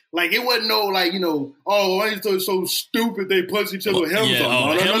 it wasn't no why is it so stupid they punch each other with helmets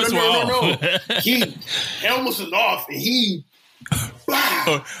on. No. Helmets is off and he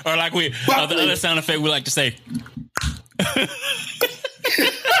or like the other sound effect we like to say.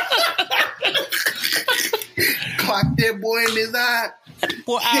 Clock that boy in his eye.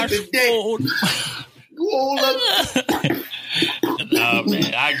 Boy, Oh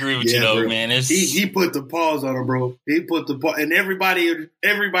man, I agree with you though, bro. Man. He put the pause on him, bro. He put the pause, and everybody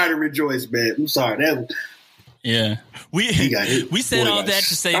rejoiced, man. I'm sorry we said all that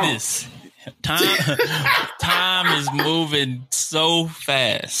to say this. Time is moving so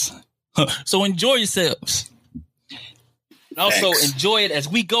fast. So enjoy yourselves. Also enjoy it as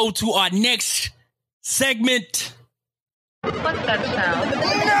we go to our next segment. What's that sound?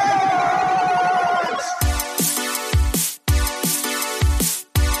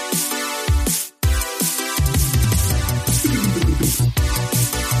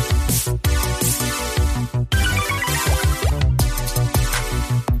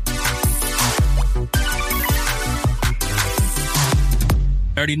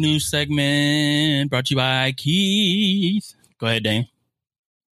 Nerdy News segment brought to you by Keith. Go ahead, Dane.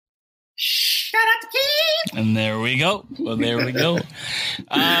 Shout out to Keith. And there we go. Well, there we go.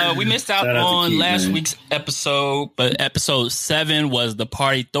 We missed out on last week's episode, but episode 7 was the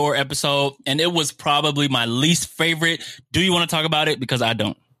Party Thor episode, and it was probably my least favorite. Do you want to talk about it? Because I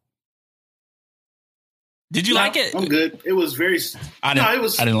don't. Did you like it? I'm good. It was very. I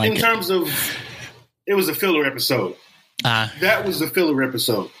didn't like it. In terms of, it was a filler episode. That was the filler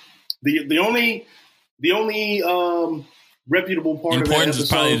episode. The only reputable part of that episode is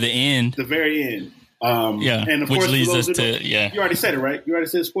probably the end, the very end. And of which course, leads us to you already said it, right? You already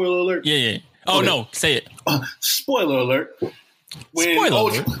said spoiler alert. Yeah. Oh no, say it. Spoiler alert.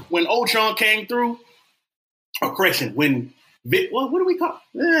 When Ultron came through, correction. When what do we call?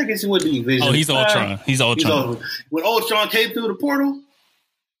 I guess it would be Vision. Oh, he's Ultron. He's Ultron. When Ultron came through the portal,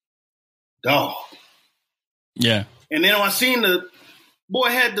 dog. Yeah. And then when I seen the boy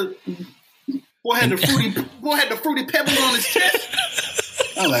had the fruity pebbles on his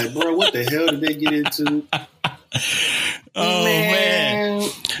chest. I'm like, bro, what the hell did they get into? Oh man.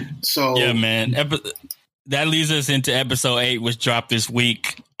 So yeah, man. That leads us into episode 8, which dropped this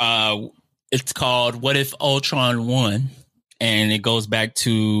week. It's called "What If Ultron Won," and it goes back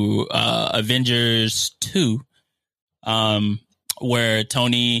to Avengers 2. Where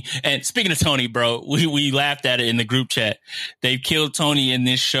Tony, and speaking of Tony, bro, we laughed at it in the group chat. They've killed Tony in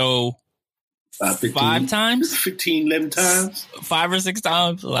this show 5 times, 11 times, 5 or 6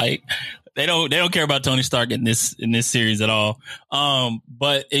 times. Like they don't care about Tony Stark in this series at all.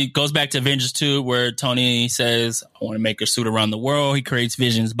 But it goes back to Avengers 2, where Tony says, "I want to make a suit around the world." He creates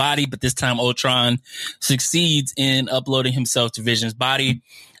Vision's body, but this time Ultron succeeds in uploading himself to Vision's body.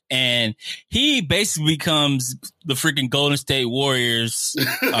 And he basically becomes the freaking Golden State Warriors,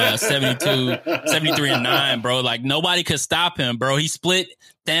 73-9, bro. Like nobody could stop him, bro. He split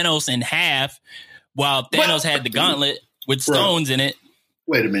Thanos in half while Thanos had the gauntlet with stones in it.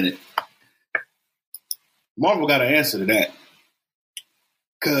 Wait a minute. Marvel got an answer to that.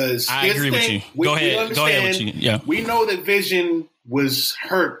 Because I agree with you. Go ahead with you. Yeah. We know that Vision was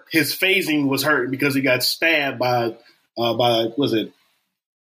hurt. His phasing was hurt because he got stabbed by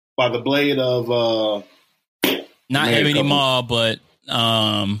the blade of not Ebony Maw, but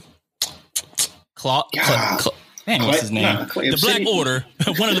what's his name? The Black Order,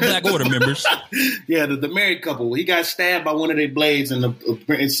 one of the Black Order members. Yeah, the married couple. He got stabbed by one of their blades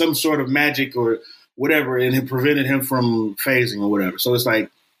in some sort of magic or whatever, and it prevented him from phasing or whatever. So it's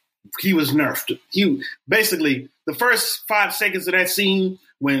like he was nerfed. He basically the first 5 seconds of that scene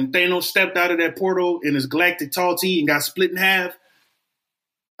when Thanos stepped out of that portal in his galactic tall tee and got split in half.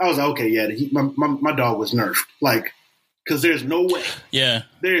 I was like, okay, yeah, my dog was nerfed. Like, because there's no way. Yeah.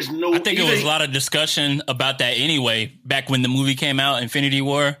 There's no. I think it was a lot of discussion about that anyway. Back when the movie came out, Infinity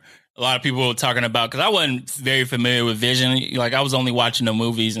War, a lot of people were talking about, because I wasn't very familiar with Vision. Like, I was only watching the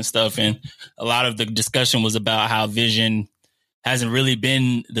movies and stuff, and a lot of the discussion was about how Vision hasn't really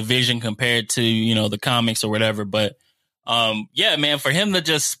been the Vision compared to, the comics or whatever. But yeah, man, for him to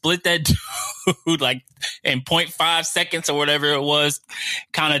just split that dude like in 0.5 seconds or whatever it was,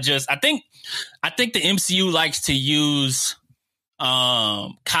 kind of just, I think the MCU likes to use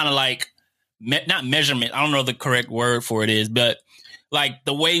kind of like not measurement. I don't know the correct word for it is, but like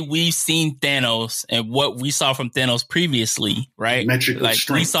the way we've seen Thanos and what we saw from Thanos previously, right? Metric like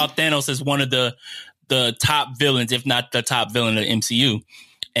strength. We saw Thanos as one of the top villains, if not the top villain of the MCU.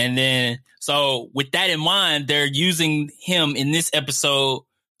 And then, so with that in mind, they're using him in this episode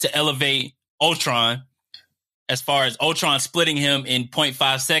to elevate Ultron. As far as Ultron splitting him in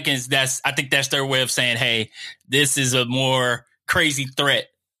 0.5 seconds, I think that's their way of saying, hey, this is a more crazy threat.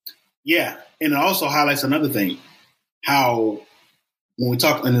 Yeah, and it also highlights another thing, how when we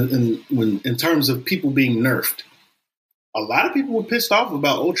talk in terms of people being nerfed, a lot of people were pissed off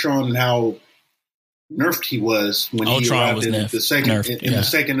about Ultron and how nerfed he was when Ultron he arrived in the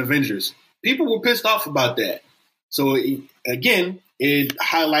second Avengers. People were pissed off about that. So again, it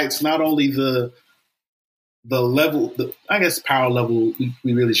highlights not only the level, I guess power level.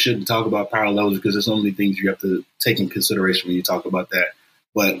 We really shouldn't talk about power levels because there's so many things you have to take in consideration when you talk about that.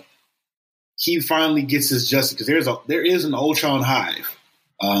 But he finally gets his justice because there is an Ultron hive.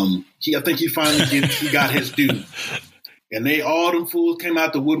 I think he finally got his due. And all them fools came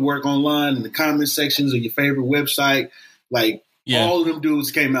out the woodwork online in the comment sections of your favorite website. Like, all of them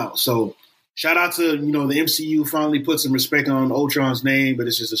dudes came out. So shout out to, the MCU finally put some respect on Ultron's name, but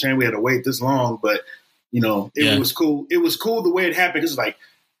it's just a shame we had to wait this long. But, it was cool. It was cool the way it happened. It's like,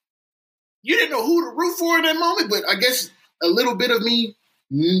 you didn't know who to root for in that moment, but I guess a little bit of me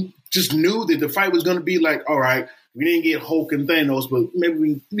just knew that the fight was going to be like, all right, we didn't get Hulk and Thanos, but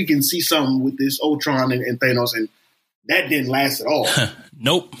maybe we can see something with this Ultron and Thanos, and that didn't last at all.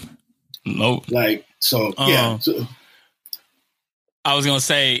 Nope. Like, so, yeah. I was going to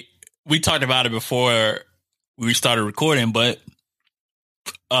say, we talked about it before we started recording, but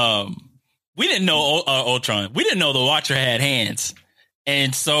we didn't know Ultron. We didn't know the Watcher had hands.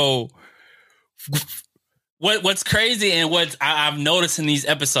 And so what's crazy and what I've noticed in these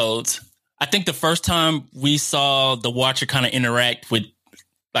episodes, I think the first time we saw the Watcher kind of interact with,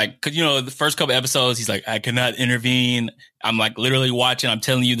 like, because, the first couple episodes, he's like, I cannot intervene. I'm like literally watching. I'm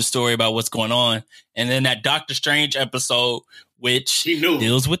telling you the story about what's going on. And then that Doctor Strange episode, which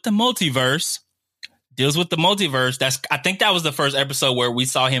deals with the multiverse. I think that was the first episode where we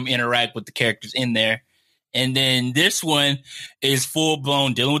saw him interact with the characters in there. And then this one is full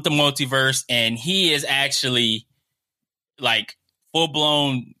blown dealing with the multiverse. And he is actually like full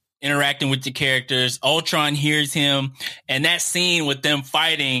blown interacting with the characters. Ultron hears him, and that scene with them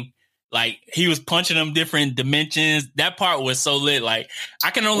fighting, like he was punching them different dimensions. That part was so lit. Like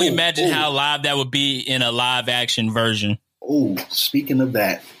I can only imagine how live that would be in a live action version. Oh, speaking of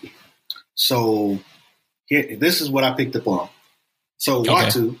that, so this is what I picked up on. So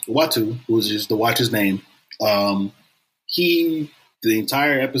Watu, who was just the Watcher's name, the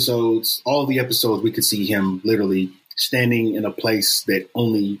entire episodes, all the episodes, we could see him literally standing in a place that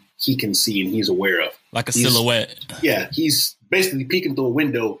only he can see and he's aware of. Like a silhouette. Yeah, he's basically peeking through a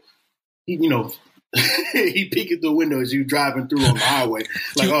window. He peeking through a window as you driving through on the highway.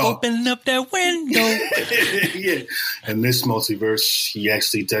 Like, open up that window. Yeah. And this multiverse, he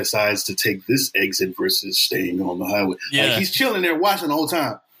actually decides to take this exit versus staying on the highway. Yeah. Like, he's chilling there watching the whole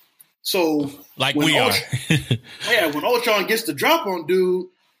time. So, like we are. When Ultron gets the drop on dude,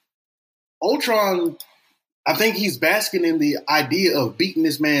 Ultron, I think he's basking in the idea of beating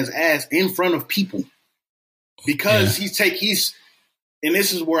this man's ass in front of people because and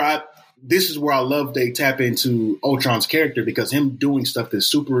this is where I love they tap into Ultron's character because him doing stuff that's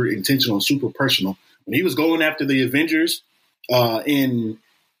super intentional, super personal. When he was going after the Avengers in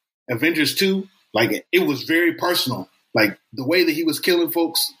Avengers 2, like it was very personal. Like the way that he was killing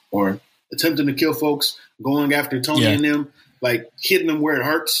folks or attempting to kill folks, going after Tony and them, like hitting them where it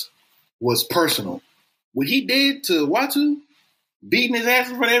hurts was personal. What he did to Watu, beating his ass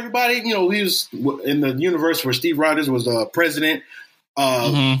in front of everybody. You know, he was in the universe where Steve Rogers was president,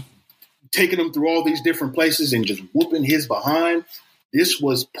 taking him through all these different places and just whooping his behind. This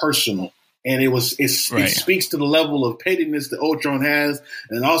was personal. And it speaks to the level of pettiness that Ultron has,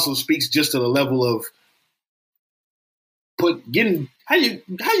 and also speaks just to the level of how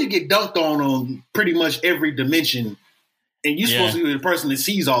you get dunked on pretty much every dimension, and you're supposed to be the person that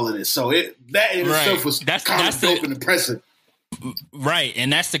sees all of this. So that in itself was kind of dope and impressive. Right,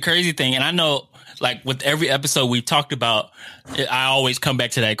 and that's the crazy thing. And I know, like, with every episode we talked about, I always come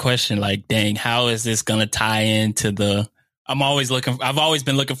back to that question, like, dang, how is this going to tie into the... I've always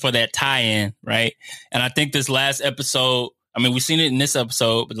been looking for that tie-in, right? And I think this last episode, I mean, we've seen it in this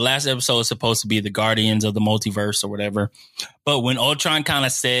episode, but the last episode is supposed to be the Guardians of the Multiverse or whatever. But when Ultron kind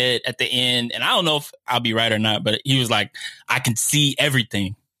of said at the end, and I don't know if I'll be right or not, but he was like, I can see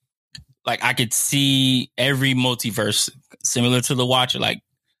everything. Like, I could see every multiverse, similar to the Watcher. Like,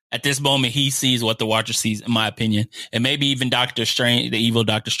 at this moment, he sees what the Watcher sees, in my opinion. And maybe even Doctor Strange, the evil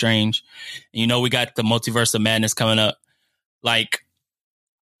Doctor Strange. And, you know, we got the Multiverse of Madness coming up. Like,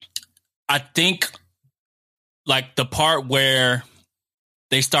 I think, like, the part where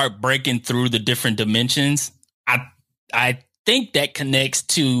they start breaking through the different dimensions, I think that connects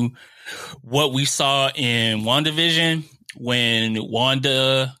to what we saw in WandaVision when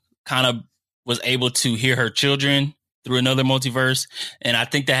Wanda kind of was able to hear her children through another multiverse. And I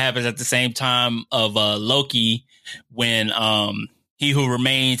think that happens at the same time of Loki when He Who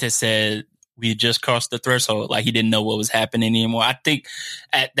Remains has said, we just crossed the threshold. Like, he didn't know what was happening anymore. I think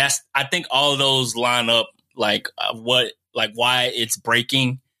all of those line up, like, why it's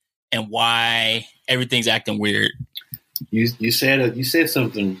breaking and why everything's acting weird. You said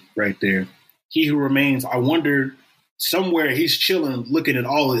something right there. He Who Remains. I wonder, somewhere he's chilling, looking at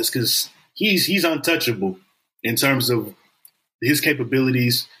all of this, because he's untouchable in terms of his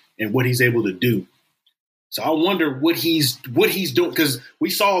capabilities and what he's able to do. So I wonder what he's doing, because we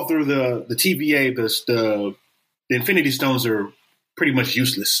saw through the TVA the Infinity Stones are pretty much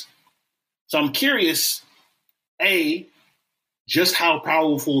useless. So I'm curious, just how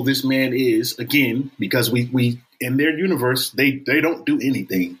powerful this man is. Again, because we in their universe they don't do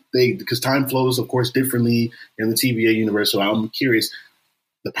anything. Because time flows, of course, differently in the TVA universe. So I'm curious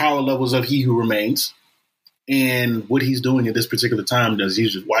the power levels of He Who Remains and what he's doing at this particular time. Does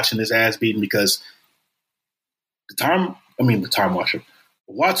he's just watching his ass beating because the Time Watcher.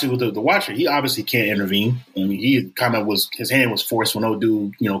 The Watcher, he obviously can't intervene. I mean, he kind of his hand was forced when old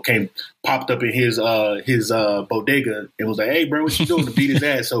dude, popped up in his bodega and was like, "Hey, bro, what you doing?" to beat his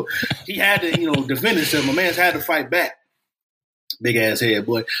ass. So he had to, defend himself. My man's had to fight back. Big ass head,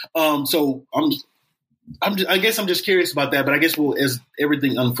 boy. So I guess I'm just curious about that. But I guess as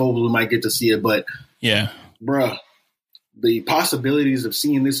everything unfolds, we might get to see it. But yeah, bruh. The possibilities of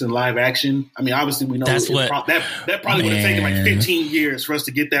seeing this in live action. I mean, obviously we know that probably would have taken like 15 years for us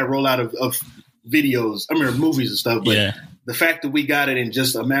to get that rollout of videos. I mean, movies and stuff. But the fact that we got it in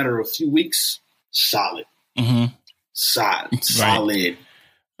just a matter of a few weeks, solid. Mm-hmm. Solid.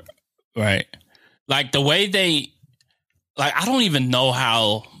 Right. Like the way I don't even know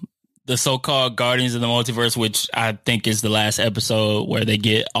how the so-called Guardians of the Multiverse, which I think is the last episode where they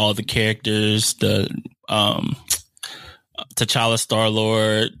get all the characters, T'Challa,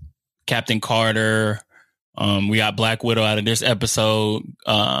 Star-Lord, Captain Carter. We got Black Widow out of this episode.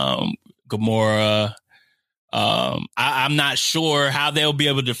 Gamora. I'm not sure how they'll be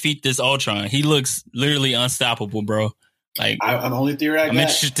able to defeat this Ultron. He looks literally unstoppable, bro. Like, I'm the only theory I'm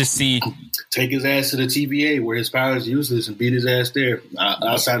interested to see. Take his ass to the TVA where his power is useless and beat his ass there.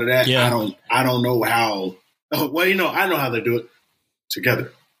 Outside of that, I don't know how. Well, I know how they do it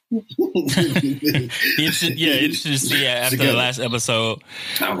together. Interesting to see after the last episode.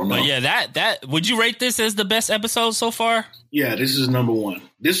 I don't know. But yeah, that would you rate this as the best episode so far? Yeah, this is number one.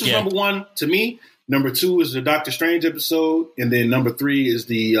 This is number one to me. Number two is the Doctor Strange episode, and then number three is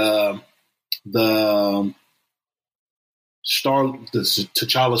the T'Challa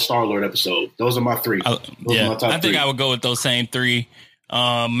Star-Lord episode. Those are my three. Those are my top I think three. I would go with those same three.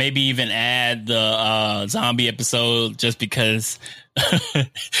 Maybe even add the zombie episode just because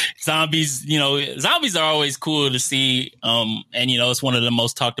zombies are always cool to see. And it's one of the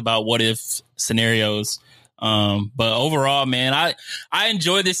most talked about what if scenarios. But overall, man, I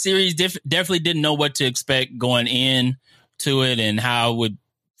enjoyed this series. Definitely didn't know what to expect going in to it and how I would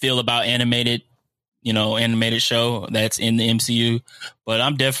feel about animated show that's in the MCU. But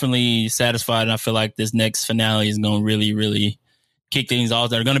I'm definitely satisfied, and I feel like this next finale is going to really, really kick things off.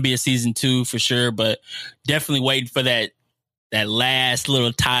 There's going to be a season 2 for sure, but definitely waiting for that that last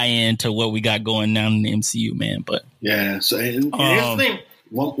little tie-in to what we got going down in the MCU, man. But yeah, so and here's the thing.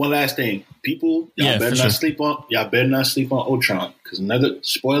 One last thing. People, y'all better not sleep on Ultron. Because another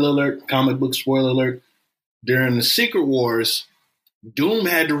spoiler alert, comic book spoiler alert. During the Secret Wars, Doom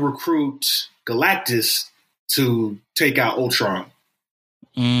had to recruit Galactus to take out Ultron.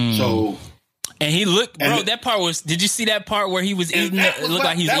 So, and he looked, bro. That part was. Did you see that part where he was eating? It looked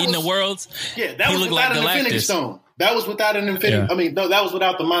like he was eating the worlds. Yeah, that was without an Infinity Stone. That was without an Infinity. Yeah. I mean, that was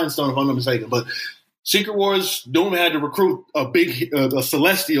without the Mind Stone, if I'm not mistaken. But Secret Wars, Doom had to recruit a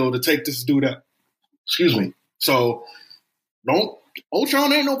Celestial to take this dude out. Excuse me. So,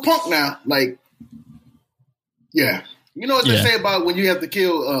 Ultron ain't no punk now. Like, yeah. You know what they say about when you have to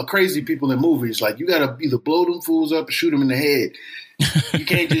kill crazy people in movies? Like, you got to either blow them fools up or shoot them in the head. You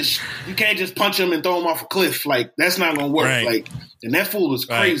can't just punch them and throw them off a cliff. Like, that's not going to work. Right. Like, and that fool was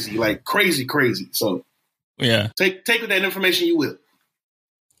crazy. Like, crazy. So, yeah. Take with that information you will.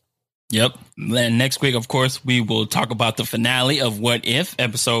 Yep. And next week, of course, we will talk about the finale of What If,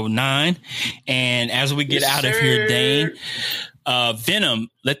 episode 9. And as we get out of here, Dane, Venom,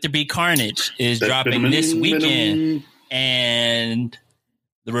 Let There Be Carnage is dropping this weekend. And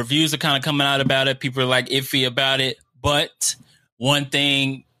the reviews are kind of coming out about it. People are like iffy about it. But one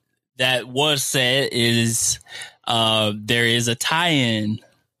thing that was said is there is a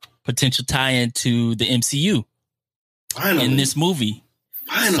potential tie-in to the MCU in this movie.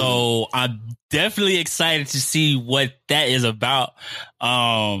 Finally. So I'm definitely excited to see what that is about.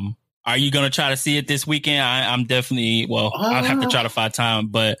 Are you going to try to see it this weekend? I'm definitely, I'll have to try to find time,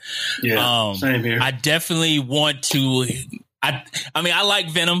 but same here. I definitely want to. I mean, I like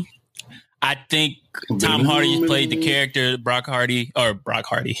Venom. I think Tom Hardy played the character Eddie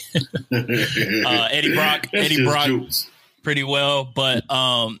Brock pretty well, but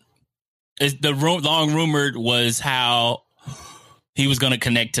long rumored was how he was going to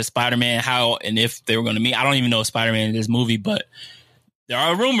connect to Spider-Man, how and if they were going to meet. I don't even know Spider-Man in this movie, but there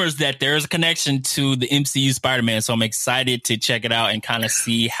are rumors that there is a connection to the MCU Spider-Man, so I'm excited to check it out and kind of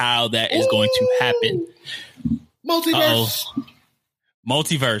see how that is going to happen. Multiverse.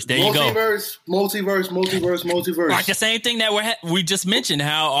 There you go. Multiverse. Like the same thing that we just mentioned,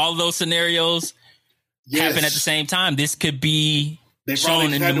 how all those scenarios happen at the same time. This could be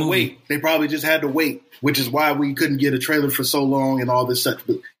shown in the movie. They probably just had to wait, which is why we couldn't get a trailer for so long and all this stuff.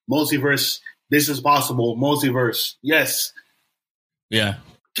 But multiverse, this is possible. Multiverse, yes. Yeah.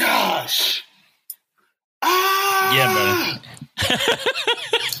 Gosh. Yeah, brother.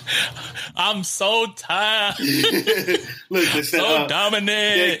 I'm so tired. Look, so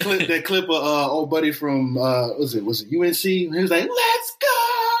dominant. That clip of old buddy from was it UNC? He was like, "Let's go."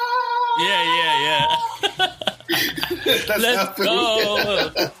 Yeah. Let's go.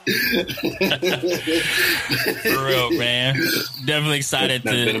 For real, man. Definitely excited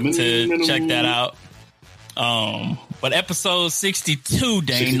to check that out. But episode 62,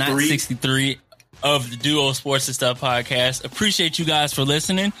 Dane, not 63, of the Duo Sports and Stuff podcast. Appreciate you guys for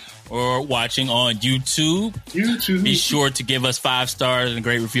listening or watching on YouTube. Be sure to give us 5 stars and a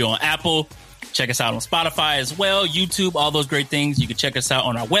great review on Apple. Check us out on Spotify as well, YouTube, all those great things. You can check us out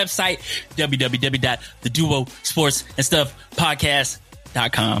on our website,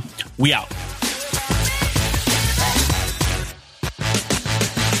 www.theduosportsandstuffpodcast.com. We out.